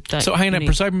into you. That So hang you on, need.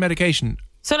 prescribing medication.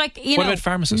 So like, What about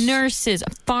pharmacists? Nurses,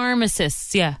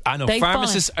 pharmacists, yeah. I know, They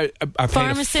pharmacists fall are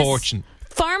paid a fortune.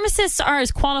 Pharmacists are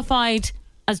as qualified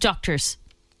as doctors.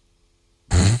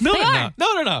 No, They they're are. not.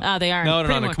 No, they're not. Ah, they are. No,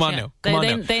 Pretty no. much, Come on yeah. now. Come on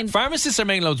now. They- Pharmacists are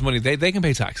making loads of money. They can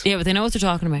pay tax. Yeah, but they know what they're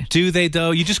talking about. Do they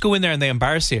though? You just go in there and they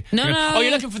embarrass you. No, You're going, no. Oh,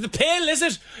 you're looking for the pill, is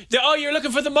it? Oh, you're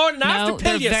looking for the morning after pill.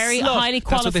 they're You very slut. highly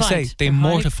That's what they say. qualified. They They're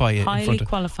mortify you in highly front of.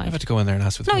 qualified. I've had to go in there and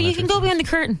ask for the No, pill you after can go pill. behind the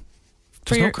curtain.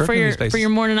 for There's no curtain in these places. for your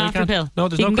morning No, you after can't. pill. No,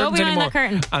 there's you no can go curtains behind anymore. that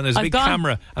curtain. And there's a I've big gone-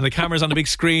 camera, and the camera's on a big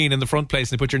screen in the front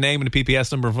place, and they put your name and the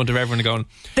PPS number in front of everyone and going,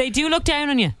 They do look down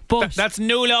on you, but that's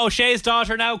Nuala O'Shea's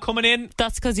daughter now coming in.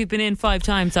 that's because you've been in 5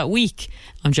 times that week.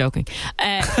 I'm joking.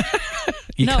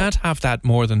 You No. can't have that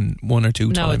more than 1 or 2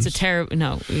 No, times. it's a terrible.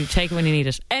 No, you take it when you need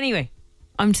it. Anyway,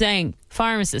 I'm saying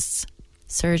pharmacists,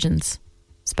 surgeons,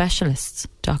 specialists,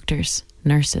 doctors,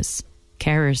 nurses,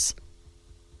 carers,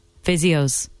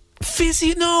 physios,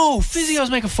 Physios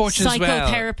make a fortune as well.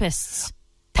 psychotherapists,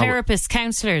 therapists,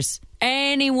 counsellors.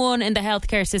 Anyone in the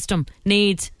healthcare system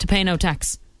needs to pay no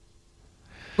tax.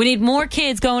 We need more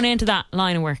kids going into that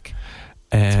line of work.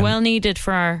 It's well needed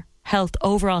for our health,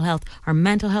 overall health, our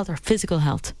mental health, our physical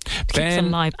health. Keeps us Ben-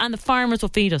 alive. And the farmers will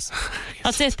feed us.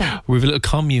 That's it, Ben. We have a little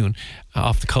commune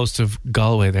off the coast of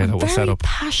Galway there that we'll set Very up.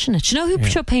 passionate. Do you know who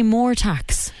should pay more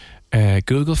tax?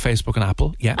 Google, Facebook, and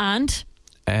Apple. Yeah. And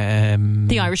The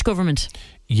the Irish government.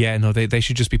 Yeah, no, they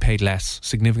should just be paid less,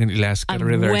 significantly less, get And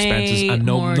rid of their way expenses, and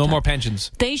no more more tax.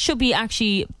 pensions. They should be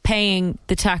actually paying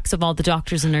the tax of all the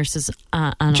doctors and nurses.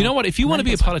 And Do you know what? If you want to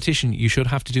be a medical staff. politician, you should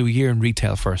have to do a year in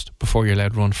retail first before you're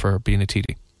allowed to run for being a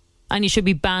TD. And you should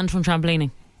be banned from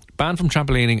trampolining, Banned from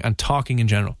trampolining and talking in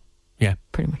general. Yeah.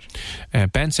 pretty much.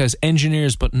 Ben says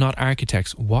engineers but not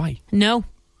architects. Why? No.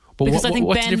 But Because I think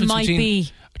what's the Ben difference might between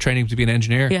be... training to be an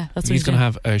engineer? Yeah, that's what he's he's going to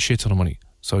doing. have a shit ton of money.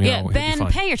 So, you know, Yeah, he'll be Ben,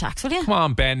 fine. pay your tax, will you? Come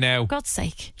on, Ben, now. For God's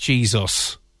sake.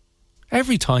 Jesus.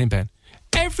 Every time, Ben.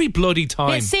 Every bloody time.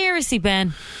 Yeah, seriously,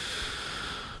 Ben.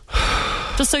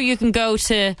 Just so you can go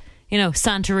to,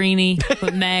 Santorini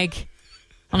with Meg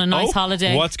on a nice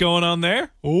holiday. What's going on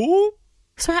there? Oh.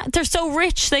 So they're so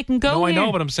rich they can go No, I here.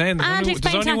 know, but I'm saying And there's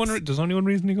explain only one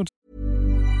reason you go to...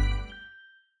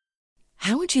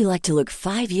 How would you like to look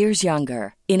 5 years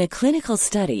younger? In a clinical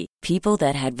study, people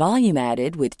that had volume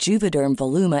added with Juvederm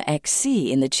Voluma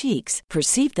XC in the cheeks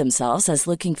perceived themselves as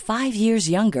looking 5 years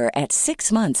younger at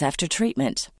 6 months after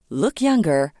treatment. Look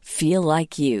younger, feel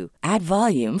like you. Add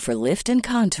volume for lift and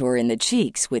contour in the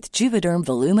cheeks with Juvederm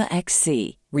Voluma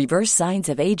XC. Reverse signs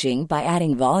of aging by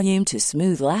adding volume to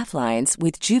smooth laugh lines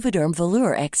with Juvederm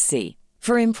Volure XC.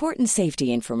 For important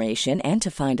safety information and to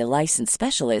find a licensed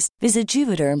specialist, visit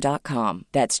Juvederm.com.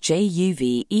 That's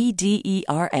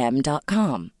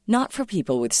JUVEDERM.com. Not for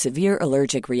people with severe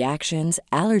allergic reactions,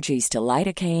 allergies to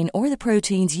lidocaine, or the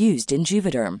proteins used in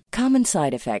Juvederm. Common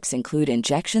side effects include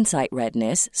injection site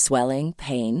redness, swelling,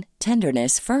 pain,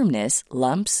 tenderness, firmness,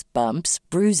 lumps, bumps,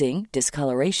 bruising,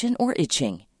 discoloration, or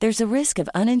itching. There's a risk of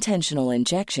unintentional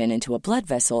injection into a blood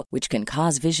vessel, which can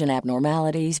cause vision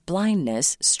abnormalities,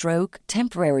 blindness, stroke,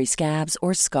 temporary scabs,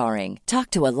 or scarring. Talk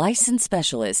to a licensed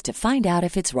specialist to find out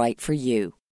if it's right for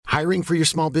you. Hiring for your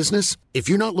small business? If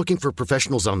you're not looking for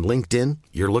professionals on LinkedIn,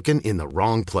 you're looking in the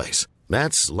wrong place.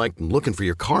 That's like looking for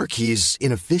your car keys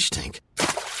in a fish tank.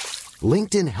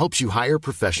 LinkedIn helps you hire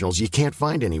professionals you can't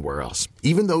find anywhere else,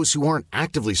 even those who aren't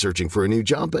actively searching for a new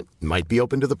job but might be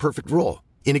open to the perfect role.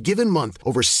 In a given month,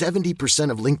 over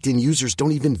 70% of LinkedIn users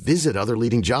don't even visit other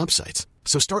leading job sites.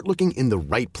 So start looking in the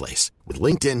right place. With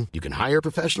LinkedIn, you can hire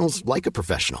professionals like a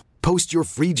professional. Post your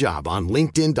free job on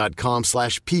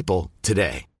linkedin.com/people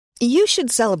today. You should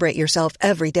celebrate yourself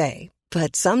every day,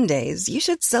 but some days you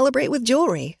should celebrate with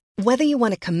jewelry. Whether you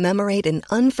want to commemorate an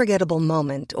unforgettable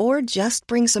moment or just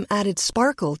bring some added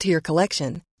sparkle to your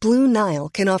collection, Blue Nile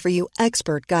can offer you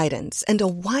expert guidance and a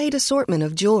wide assortment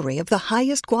of jewelry of the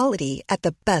highest quality at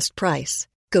the best price.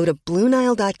 Go to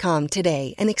BlueNile.com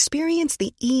today and experience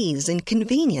the ease and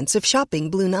convenience of shopping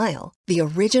Blue Nile, the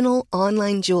original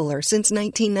online jeweler since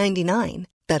 1999.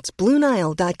 That's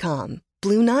BlueNile.com.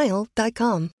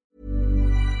 BlueNile.com.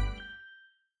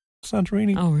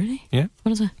 Santorini. Oh, really? Yeah.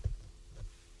 What is it?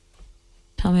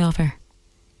 Tell me off air.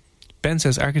 Ben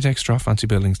says architects draw fancy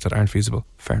buildings that aren't feasible.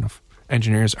 Fair enough.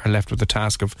 Engineers are left with the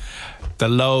task of the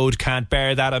load can't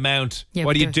bear that amount. Yeah,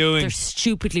 what but are you they're- doing? They're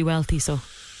stupidly wealthy, so...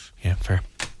 Yeah, fair.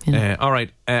 You know. All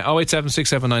right.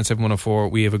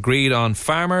 08767971004. We have agreed on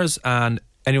farmers and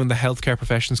anyone in the healthcare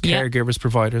professions, Yeah. caregivers,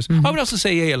 providers. I would also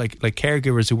say, like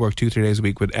caregivers who work 2-3 days a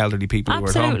week with elderly people who are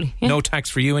at home. Absolutely, yeah. No tax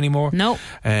for you anymore. No.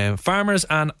 Farmers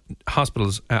and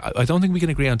hospitals. I don't think we can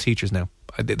agree on teachers now.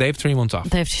 They have 3 months off.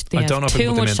 They I have don't know if I can too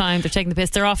put them much in. time. They're taking the piss.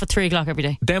 They're off at 3 o'clock every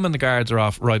day. Them and the guards are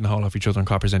off riding the hole off each other in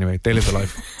coppers anyway. They live the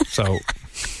life. So,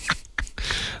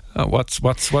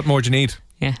 what more do you need?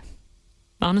 Yeah.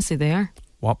 Honestly, they are.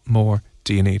 What more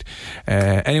do you need?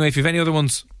 Anyway, if you have any other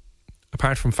ones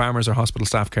apart from farmers or hospital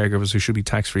staff caregivers who should be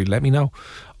tax free, let me know.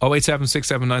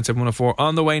 087-679-7104.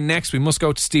 On the way next, we must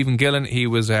go to Stephen Gillen. He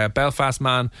was a Belfast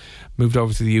man, moved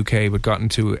over to the UK, but got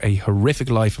into a horrific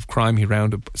life of crime. He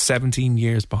rounded up 17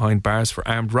 years behind bars for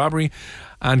armed robbery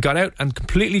and got out and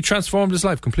completely transformed his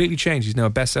life, completely changed. He's now a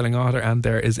best-selling author, and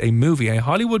there is a movie, a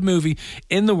Hollywood movie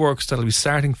in the works that'll be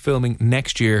starting filming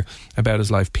next year about his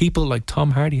life. People like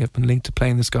Tom Hardy have been linked to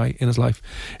playing this guy in his life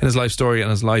story and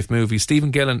his life movie.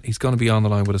 Stephen Gillen, he's going to be on the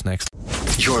line with us next.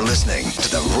 You're listening to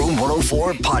the Room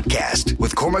 104 podcast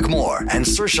with Cormac Moore and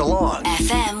Saoirse Long.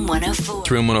 FM 104.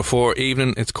 It's Room 104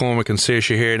 evening. It's Cormac and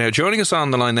Saoirse here. Now, joining us on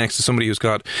the line next is somebody who's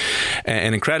got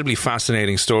an incredibly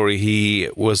fascinating story. He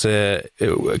was a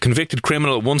convicted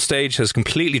criminal at one stage, has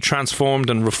completely transformed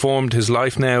and reformed his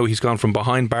life now. He's gone from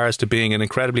behind bars to being an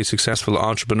incredibly successful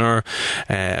entrepreneur,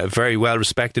 a very well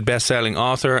respected best-selling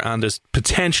author, and there's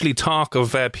potentially talk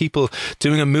of people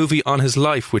doing a movie on his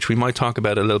life, which we might talk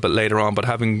about a little bit later on. But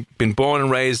having been born and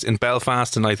raised in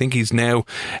Belfast, and I think he's now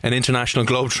an international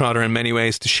globetrotter in many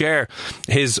ways, to share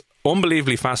his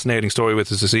unbelievably fascinating story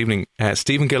with us this evening.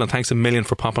 Stephen Gillen, thanks a million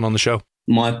for popping on the show.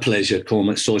 My pleasure,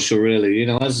 Cormac. Saoirse, really.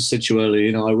 As I said to you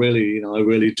earlier, I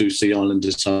really do see Ireland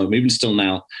as home. Even still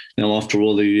now, after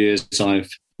all the years and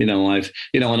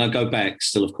I go back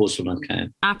still, of course, when I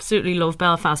can. Absolutely love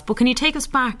Belfast. But can you take us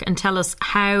back and tell us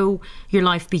how your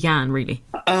life began, really?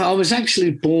 I was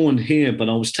actually born here, but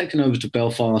I was taken over to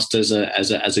Belfast as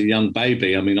a young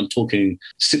baby. I mean, I'm talking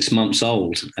 6 months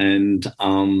old. And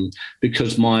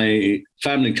because my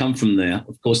family come from there,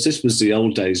 of course, this was the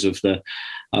old days of the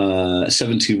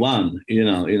 71,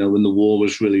 when the war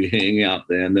was really hitting out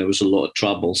there and there was a lot of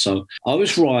trouble. So I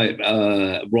was right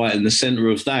in the centre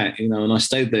of that, and I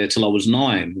stayed there till I was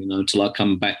 9, till I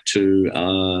come back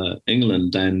to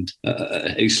England and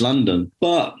East London.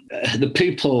 But the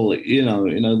people,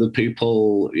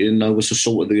 was the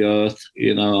salt of the earth.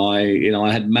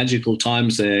 I had magical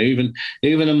times there, even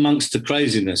amongst the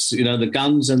craziness, the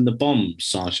guns and the bombs,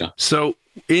 Saoirse. So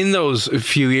in those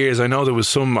few years, I know there was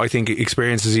some, I think,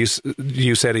 experiences,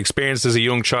 you said experience as a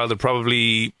young child that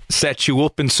probably set you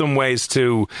up in some ways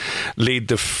to lead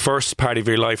the first part of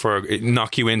your life or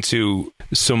knock you into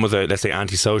some of the, let's say,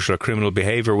 antisocial or criminal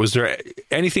behaviour. Was there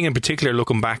anything in particular,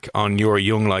 looking back on your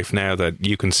young life now, that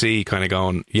you can see kind of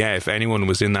going, yeah, if anyone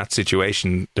was in that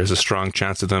situation, there's a strong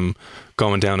chance of them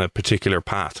going down a particular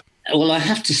path? Well, I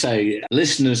have to say,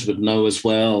 listeners would know as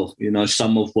well,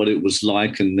 some of what it was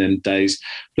like in them days.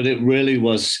 But it really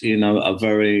was, a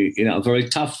very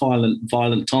tough,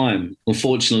 violent time.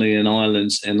 Unfortunately, in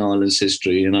Ireland's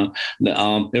history,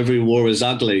 every war is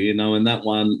ugly, and that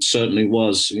one certainly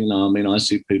was. I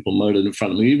see people murdered in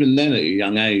front of me, even then at a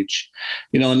young age.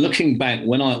 And looking back,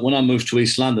 when I moved to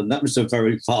East London, that was a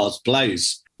very fast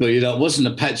place. But, it wasn't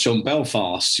a patch on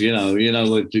Belfast,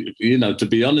 to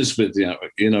be honest with you,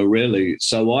 really.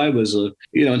 So I was,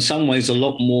 in some ways a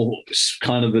lot more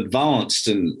kind of advanced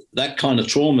in that kind of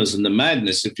traumas and the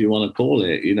madness, if you want to call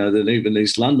it, than even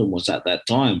East London was at that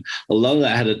time, although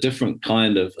that had a different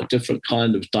kind of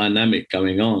dynamic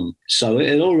going on. So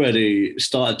it already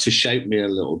started to shape me a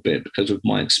little bit because of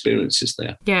my experiences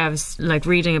there. Yeah, I was like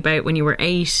reading about when you were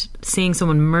 8, seeing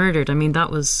someone murdered. I mean, that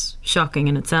was shocking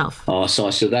in itself. Oh, so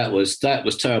that was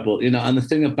terrible, and the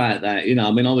thing about that,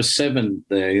 I was 7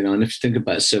 there, and if you think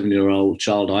about a 7-year-old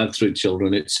child, I have 3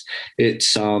 children, it's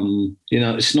it's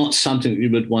not something you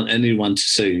would want anyone to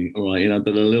see, right?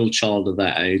 But a little child of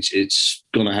that age, it's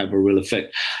going to have a real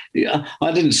effect. Yeah,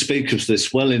 I didn't speak of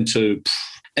this well into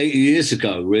 8 years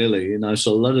ago, really,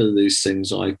 so a lot of these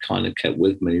things I kind of kept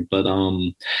with me. But,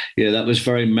 that was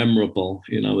very memorable,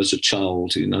 as a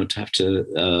child, to have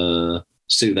to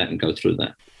see that and go through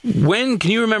that.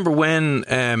 Can you remember when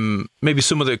maybe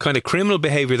some of the kind of criminal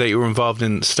behaviour that you were involved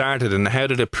in started, and how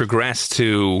did it progress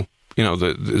to,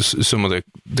 some of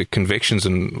the convictions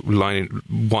and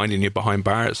winding you behind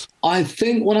bars? I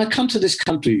think when I come to this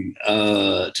country,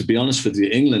 to be honest with you,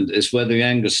 England is where the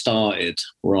anger started,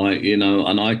 right?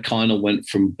 And I kind of went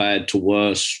from bad to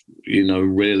worse,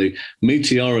 really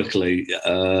meteorically,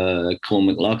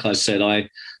 Cormac. Like I said, I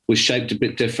was shaped a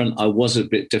bit different. I was a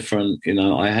bit different.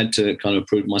 I had to kind of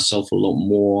prove myself a lot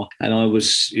more. And I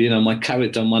was, my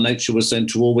character, my nature was then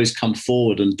to always come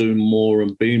forward and do more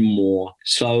and be more.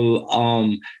 So,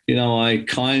 I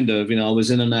kind of, I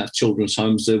was in and out of children's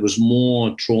homes. There was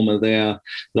more trauma there.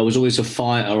 I was always a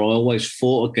fighter. I always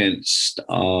fought against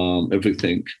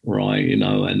everything, right?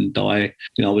 And I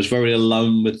was very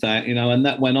alone with that, and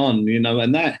that went on,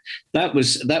 and that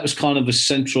was kind of a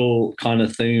central kind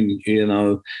of theme,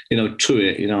 to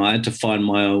it. I had to find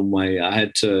my own way. I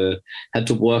had to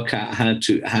work out how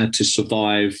to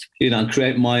survive,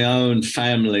 create my own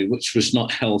family, which was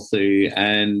not healthy.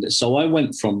 And so I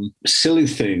went from silly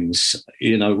things,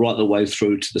 right the way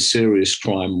through to the serious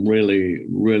crime really,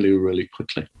 really, really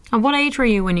quickly. And what age were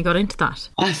you when you got into that?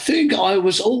 I think I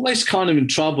was always kind of in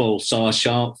trouble,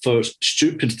 Sarsha, for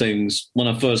stupid things when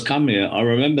I first come here. I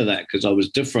remember that because I was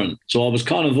different. So I was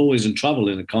kind of always in trouble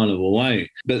in a kind of a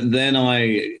way. But then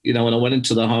when I went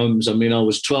into the homes, I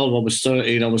was 12, I was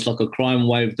 13, I was like a crime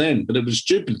wave then, but it was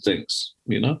stupid things,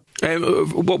 What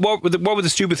were the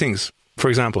stupid things, for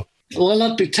example? Well,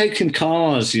 I'd be taking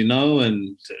cars,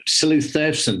 and silly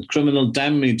thefts and criminal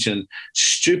damage and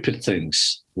stupid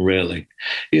things, really.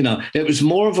 It was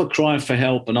more of a cry for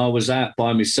help, and I was out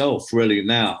by myself, really,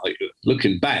 now,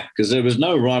 looking back, because there was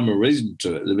no rhyme or reason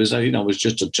to it. There was, I was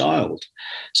just a child.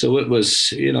 So it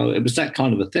was, it was that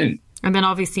kind of a thing. And then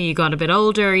obviously you got a bit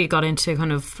older, you got into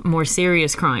kind of more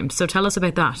serious crimes. So tell us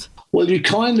about that. Well, you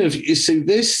see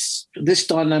this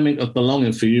dynamic of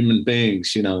belonging for human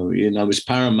beings, is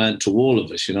paramount to all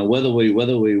of us, whether we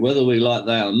like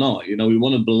that or not, we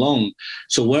want to belong.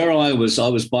 So where I was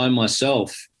by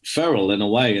myself, feral in a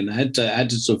way, and had to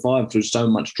survive through so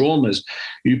much traumas.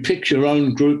 You pick your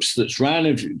own groups that's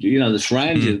around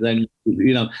you, then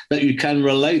that you can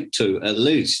relate to at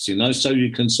least, so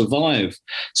you can survive.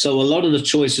 So a lot of the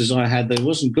choices I had, they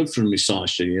wasn't good for me,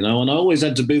 Sarsha, and I always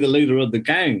had to be the leader of the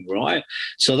gang, right?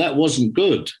 So that wasn't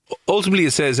good. Ultimately,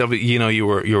 it says, you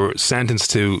were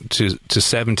sentenced to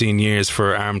 17 years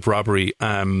for armed robbery,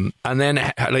 and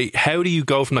then how do you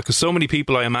go from that? Because so many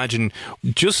people, I imagine,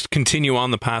 just continue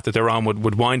on the path that they're on,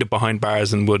 would wind up behind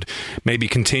bars and would maybe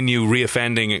continue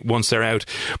reoffending once they're out.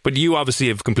 But you obviously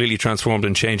have completely transformed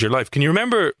and changed your life. Can you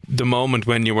remember the moment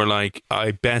when you were like,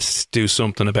 I best do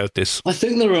something about this? I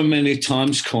think there are many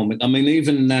times, Cormac.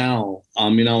 Even now, I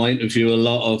interview a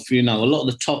lot of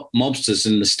the top mobsters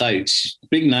in the States,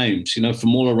 big names,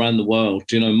 from all around the world,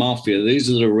 mafia. These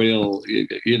are the real,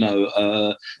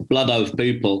 blood oath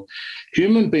people.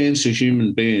 Human beings are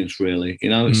human beings, really.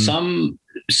 Some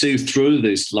see through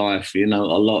this life, a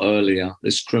lot earlier,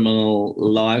 this criminal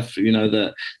life,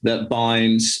 that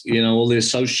binds, all the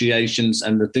associations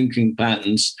and the thinking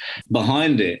patterns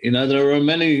behind it. There are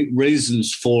many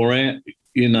reasons for it,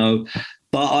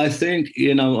 but I think,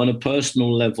 on a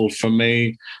personal level for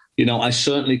me, I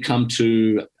certainly come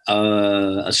to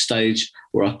a stage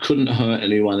where I couldn't hurt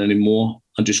anyone anymore.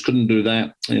 I just couldn't do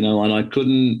that, and I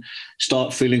couldn't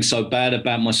start feeling so bad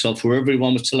about myself where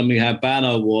everyone was telling me how bad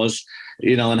I was,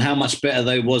 and how much better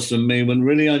they was than me, when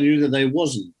really I knew that they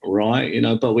wasn't, right?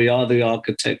 But we are the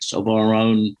architects of our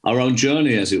own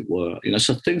journey, as it were,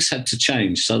 so things had to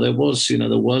change. So there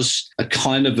was a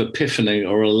kind of epiphany,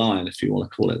 or a line, if you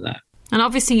want to call it that. And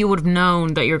obviously you would have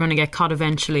known that you're going to get caught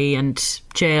eventually and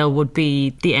jail would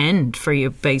be the end for you,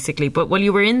 basically. But while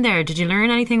you were in there, did you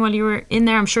learn anything while you were in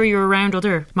there? I'm sure you were around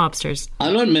other mobsters. I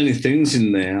learned many things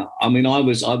in there. I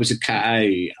was a Cat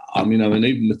A, and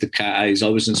even with the Cat A's, I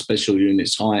was in special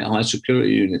units, high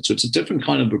security units. So it's a different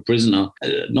kind of a prisoner,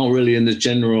 not really in the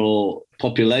general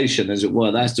population, as it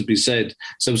were. That has to be said.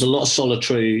 So there was a lot of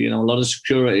solitary, a lot of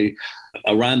security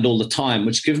around all the time,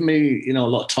 which gave me, a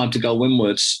lot of time to go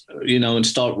inwards, and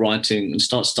start writing and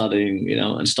start studying,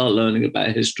 and start learning about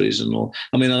histories and all.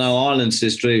 I know Ireland's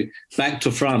history back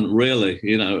to front, really,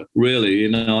 I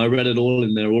read it all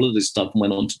in there, all of this stuff, and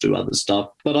went on to do other stuff.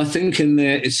 But I think in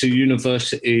there, it's a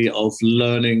university of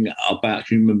learning about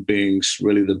human beings,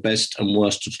 really the best and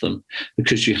worst of them,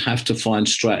 because you have to find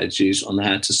strategies on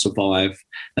how to survive.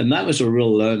 And that was a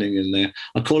real learning in there.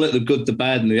 I call it the good, the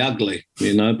bad, and the ugly,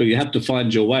 but you have to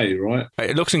find your way, right?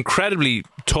 It looks incredibly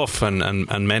tough and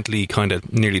mentally kind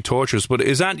of nearly torturous, but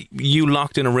is that you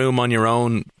locked in a room on your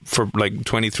own for like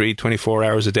 23, 24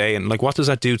 hours a day? And like, what does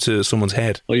that do to someone's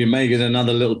head? Well, you may get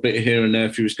another little bit here and there.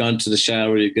 If you was going to the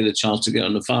shower, you get a chance to get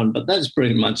on the phone, but that's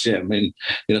pretty much it.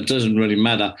 It doesn't really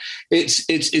matter.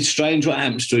 It's strange what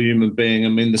happens to a human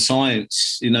being. The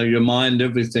science, your mind,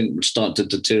 everything would start to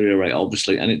deteriorate,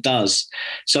 obviously, and it does.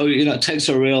 So, it takes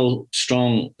a real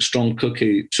strong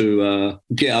cookie to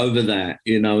get over that,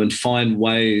 and find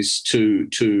ways to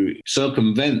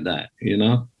circumvent that,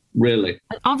 really.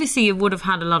 Obviously, you would have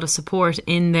had a lot of support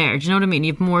in there. Do you know what I mean?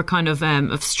 You have more kind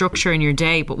of structure in your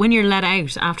day. But when you're let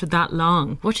out after that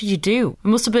long, what did you do? It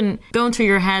must have been going through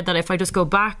your head that if I just go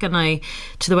back to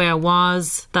the way I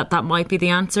was, that might be the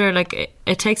answer. Like,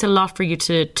 it takes a lot for you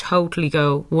to totally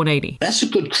go 180. That's a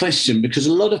good question, because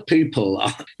a lot of people,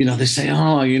 they say,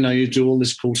 you do all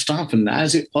this cool stuff and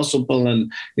is it possible?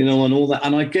 And, and all that.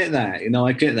 And I get that,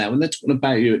 I get that. When they're talking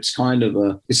about you, it's kind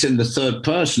of it's in the third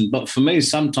person. But for me,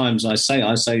 sometimes I say,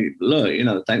 look,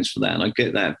 thanks for that. And I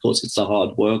get that. Of course, it's the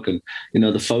hard work and,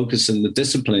 the focus and the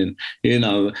discipline, and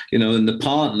the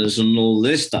partners and all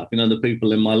this stuff, the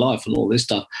people in my life and all this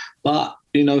stuff. But,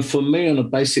 for me on a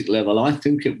basic level, I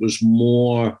think it was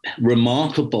more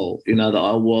remarkable, that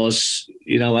I was,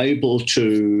 able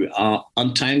to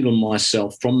untangle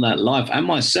myself from that life and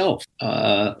myself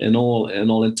in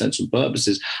all intents and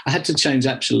purposes. I had to change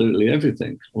absolutely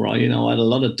everything, right? I had a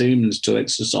lot of demons to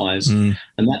exercise, and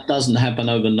that doesn't happen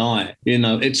overnight.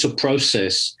 It's a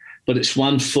process. But it's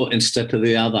one foot instead of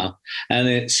the other. And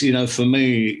it's, for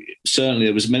me, certainly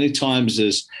it was many times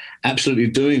as absolutely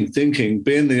thinking,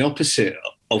 being the opposite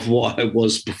of what I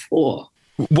was before.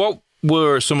 What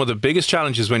were some of the biggest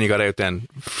challenges when you got out then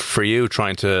for you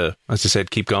trying to, as I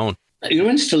said, keep going? You're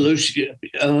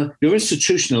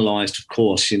institutionalized, of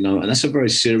course, and that's a very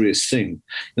serious thing,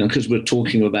 because we're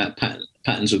talking about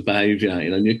patterns of behavior,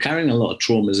 and you're carrying a lot of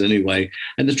traumas anyway.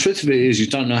 And the truth of it is you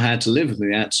don't know how to live on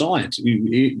the outside.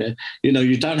 You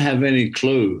don't have any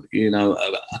clue,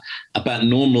 about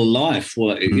normal life.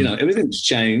 Well, everything's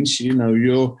changed,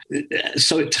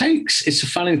 so it's a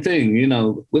funny thing,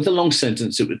 with a long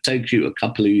sentence, it would take you a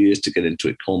couple of years to get into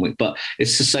it, Cormac, but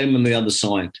it's the same on the other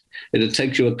side. It'll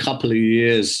take you a couple of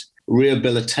years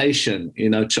rehabilitation,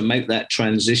 to make that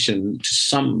transition to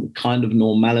some kind of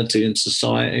normality in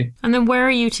society. And then where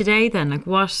are you today then? Like,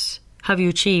 what have you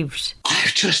achieved? I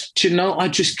just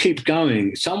keep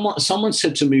going. Someone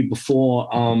said to me before,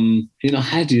 how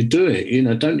do you do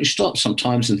it? Don't you stop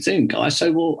sometimes and think? I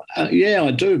say, well, yeah,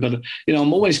 I do. But,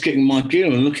 I'm always getting my gear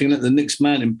and looking at the next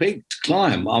mountain peak to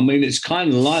climb. I mean, it's kind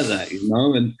of like that,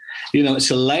 and,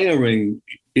 it's a layering,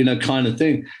 kind of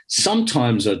thing.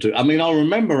 Sometimes I do. I mean, I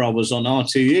remember I was on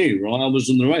RTE, right? I was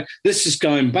on the radio. This is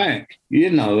going back,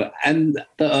 and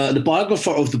the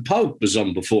biographer of the Pope was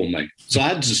on before me. So I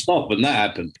had to stop when that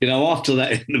happened. After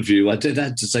that interview, I did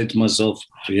have to say to myself,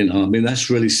 that's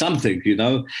really something,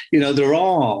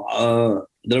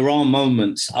 there are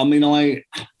moments. I mean, a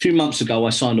few months ago, I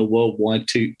signed a worldwide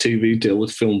TV deal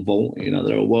with Film Vault.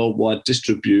 They're a worldwide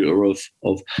distributor of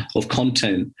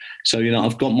content. So,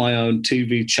 I've got my own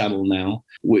TV channel now,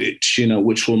 which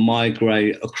will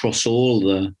migrate across all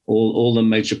the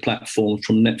major platforms,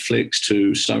 from Netflix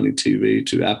to Sony TV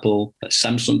to Apple,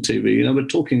 Samsung TV. We're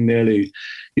talking nearly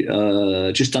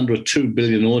just under a 2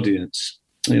 billion audience.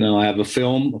 I have a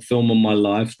film on my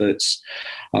life that's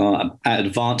at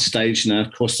advanced stage now.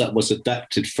 Of course, that was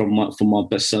adapted from my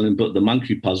best-selling book, The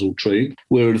Monkey Puzzle Tree.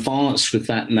 We're advanced with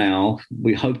that now.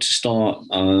 We hope to start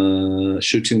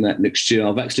shooting that next year.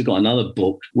 I've actually got another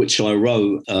book, which I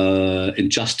wrote,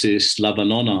 Injustice, Love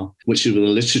and Honor, which is with a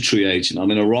literary agent.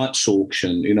 I'm in a rights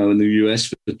auction, in the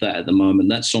US with that at the moment.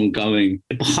 That's ongoing.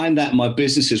 Behind that, my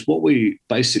business is what we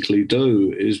basically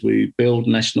do is we build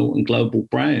national and global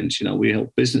brands. We help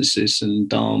businesses, and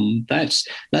that's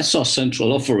our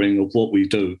central offering of what we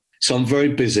do. So I'm very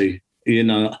busy,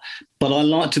 but I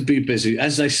like to be busy.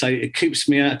 As they say, it keeps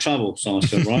me out of trouble,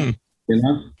 Sasha, right?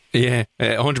 Yeah,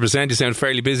 100%. You sound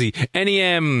fairly busy.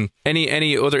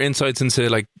 Any other insights into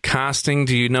like casting?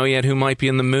 Do you know yet who might be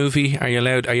in the movie? Are you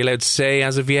allowed to say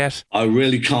as of yet? I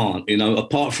really can't.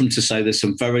 Apart from to say there's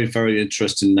some very, very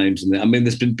interesting names in there. I mean,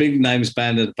 there's been big names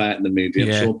banded about in the media.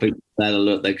 I'm sure people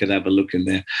they could have a look in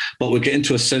there. But we're getting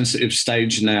to a sensitive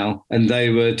stage now, and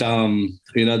they would,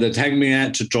 they'd hang me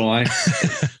out to dry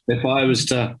if I was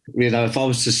to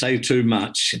say too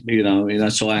much,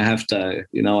 So I have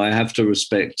to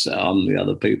respect the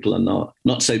other people and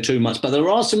not say too much. But there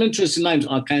are some interesting names.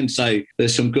 I can say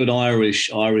there's some good Irish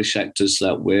actors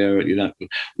that we're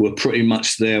pretty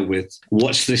much there with.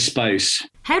 Watch this space.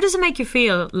 How does it make you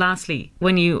feel, lastly,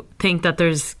 when you think that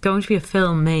there's going to be a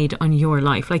film made on your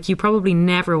life? Like, you probably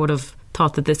never would have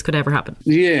thought that this could ever happen.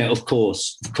 Yeah, of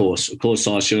course,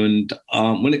 Sasha. And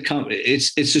when it comes,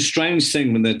 it's a strange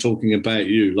thing when they're talking about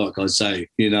you, like I say,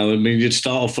 I mean, you'd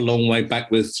start off a long way back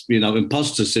with,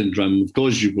 imposter syndrome. Of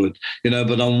course you would,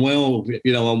 but I'm well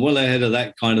ahead of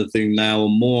that kind of thing now,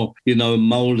 and more,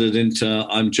 molded into,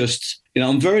 I'm just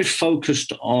I'm very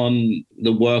focused on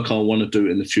the work I want to do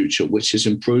in the future, which is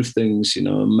improve things,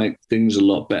 and make things a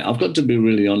lot better. I've got to be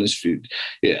really honest with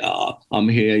you. Yeah, I'm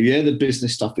here. Yeah, the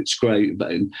business stuff, it's great,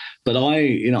 but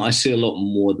I see a lot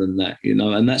more than that,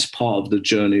 and that's part of the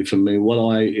journey for me. What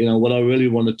I really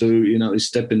want to do, is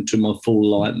step into my full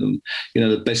light and,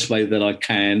 the best way that I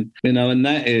can, and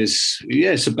that is,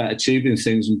 it's about achieving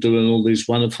things and doing all these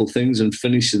wonderful things and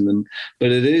finishing them.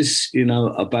 But it is,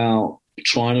 about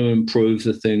trying to improve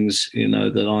the things,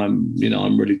 that I'm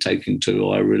really taking to.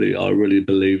 I really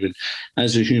believe in.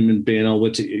 As a human being,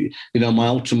 my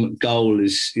ultimate goal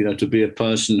is, to be a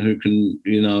person who can,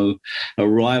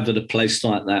 arrive at a place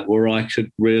like that where I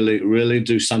could really, really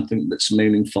do something that's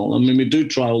meaningful. I mean, we do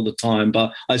try all the time,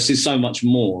 but I see so much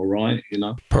more, right?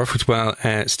 Perfect. Well,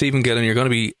 Stephen Gillen, you're going to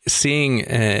be seeing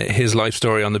his life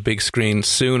story on the big screen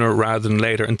sooner rather than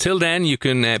later. Until then, you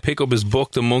can pick up his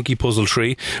book, The Monkey Puzzle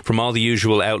Tree, from all the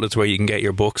usual outlets where you can get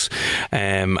your books,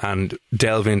 and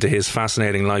delve into his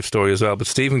fascinating life story as well. But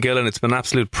Stephen Gillen, it's been an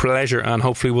absolute pleasure, and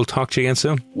hopefully we'll talk to you again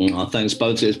soon. Thanks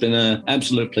both. It's been an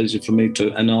absolute pleasure for me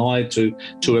too, and a hi to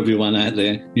everyone out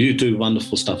there. You do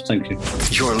wonderful stuff. Thank you.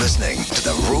 You're listening to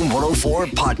the Room 104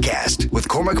 podcast with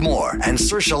Cormac Moore and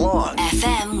Saoirse Long.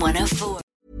 FM 104.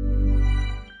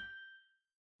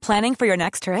 Planning for your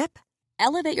next trip?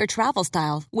 Elevate your travel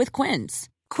style with Quince.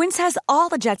 Quince has all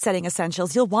the jet-setting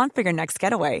essentials you'll want for your next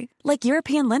getaway, like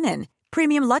European linen,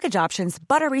 premium luggage options,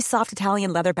 buttery soft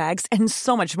Italian leather bags, and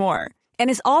so much more. And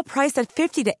is all priced at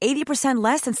 50 to 80%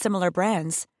 less than similar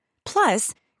brands.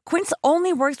 Plus, Quince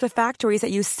only works with factories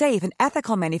that use safe and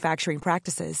ethical manufacturing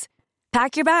practices.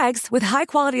 Pack your bags with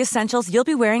high-quality essentials you'll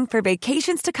be wearing for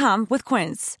vacations to come with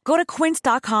Quince. Go to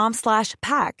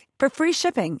quince.com/pack for free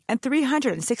shipping and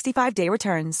 365-day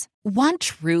returns. Want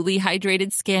truly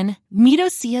hydrated skin? Meet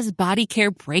Osea's Body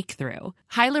Care Breakthrough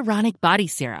Hyaluronic Body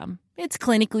Serum. It's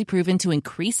clinically proven to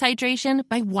increase hydration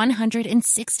by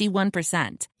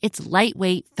 161%. It's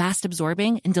lightweight,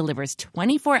 fast-absorbing, and delivers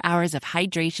 24 hours of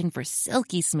hydration for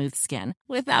silky smooth skin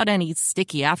without any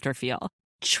sticky afterfeel.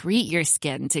 Treat your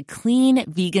skin to clean,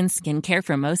 vegan skincare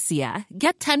from Osea.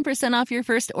 Get 10% off your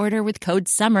first order with code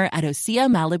SUMMER at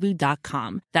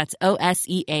OseaMalibu.com. That's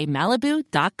OSEA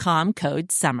Malibu.com,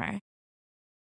 code SUMMER.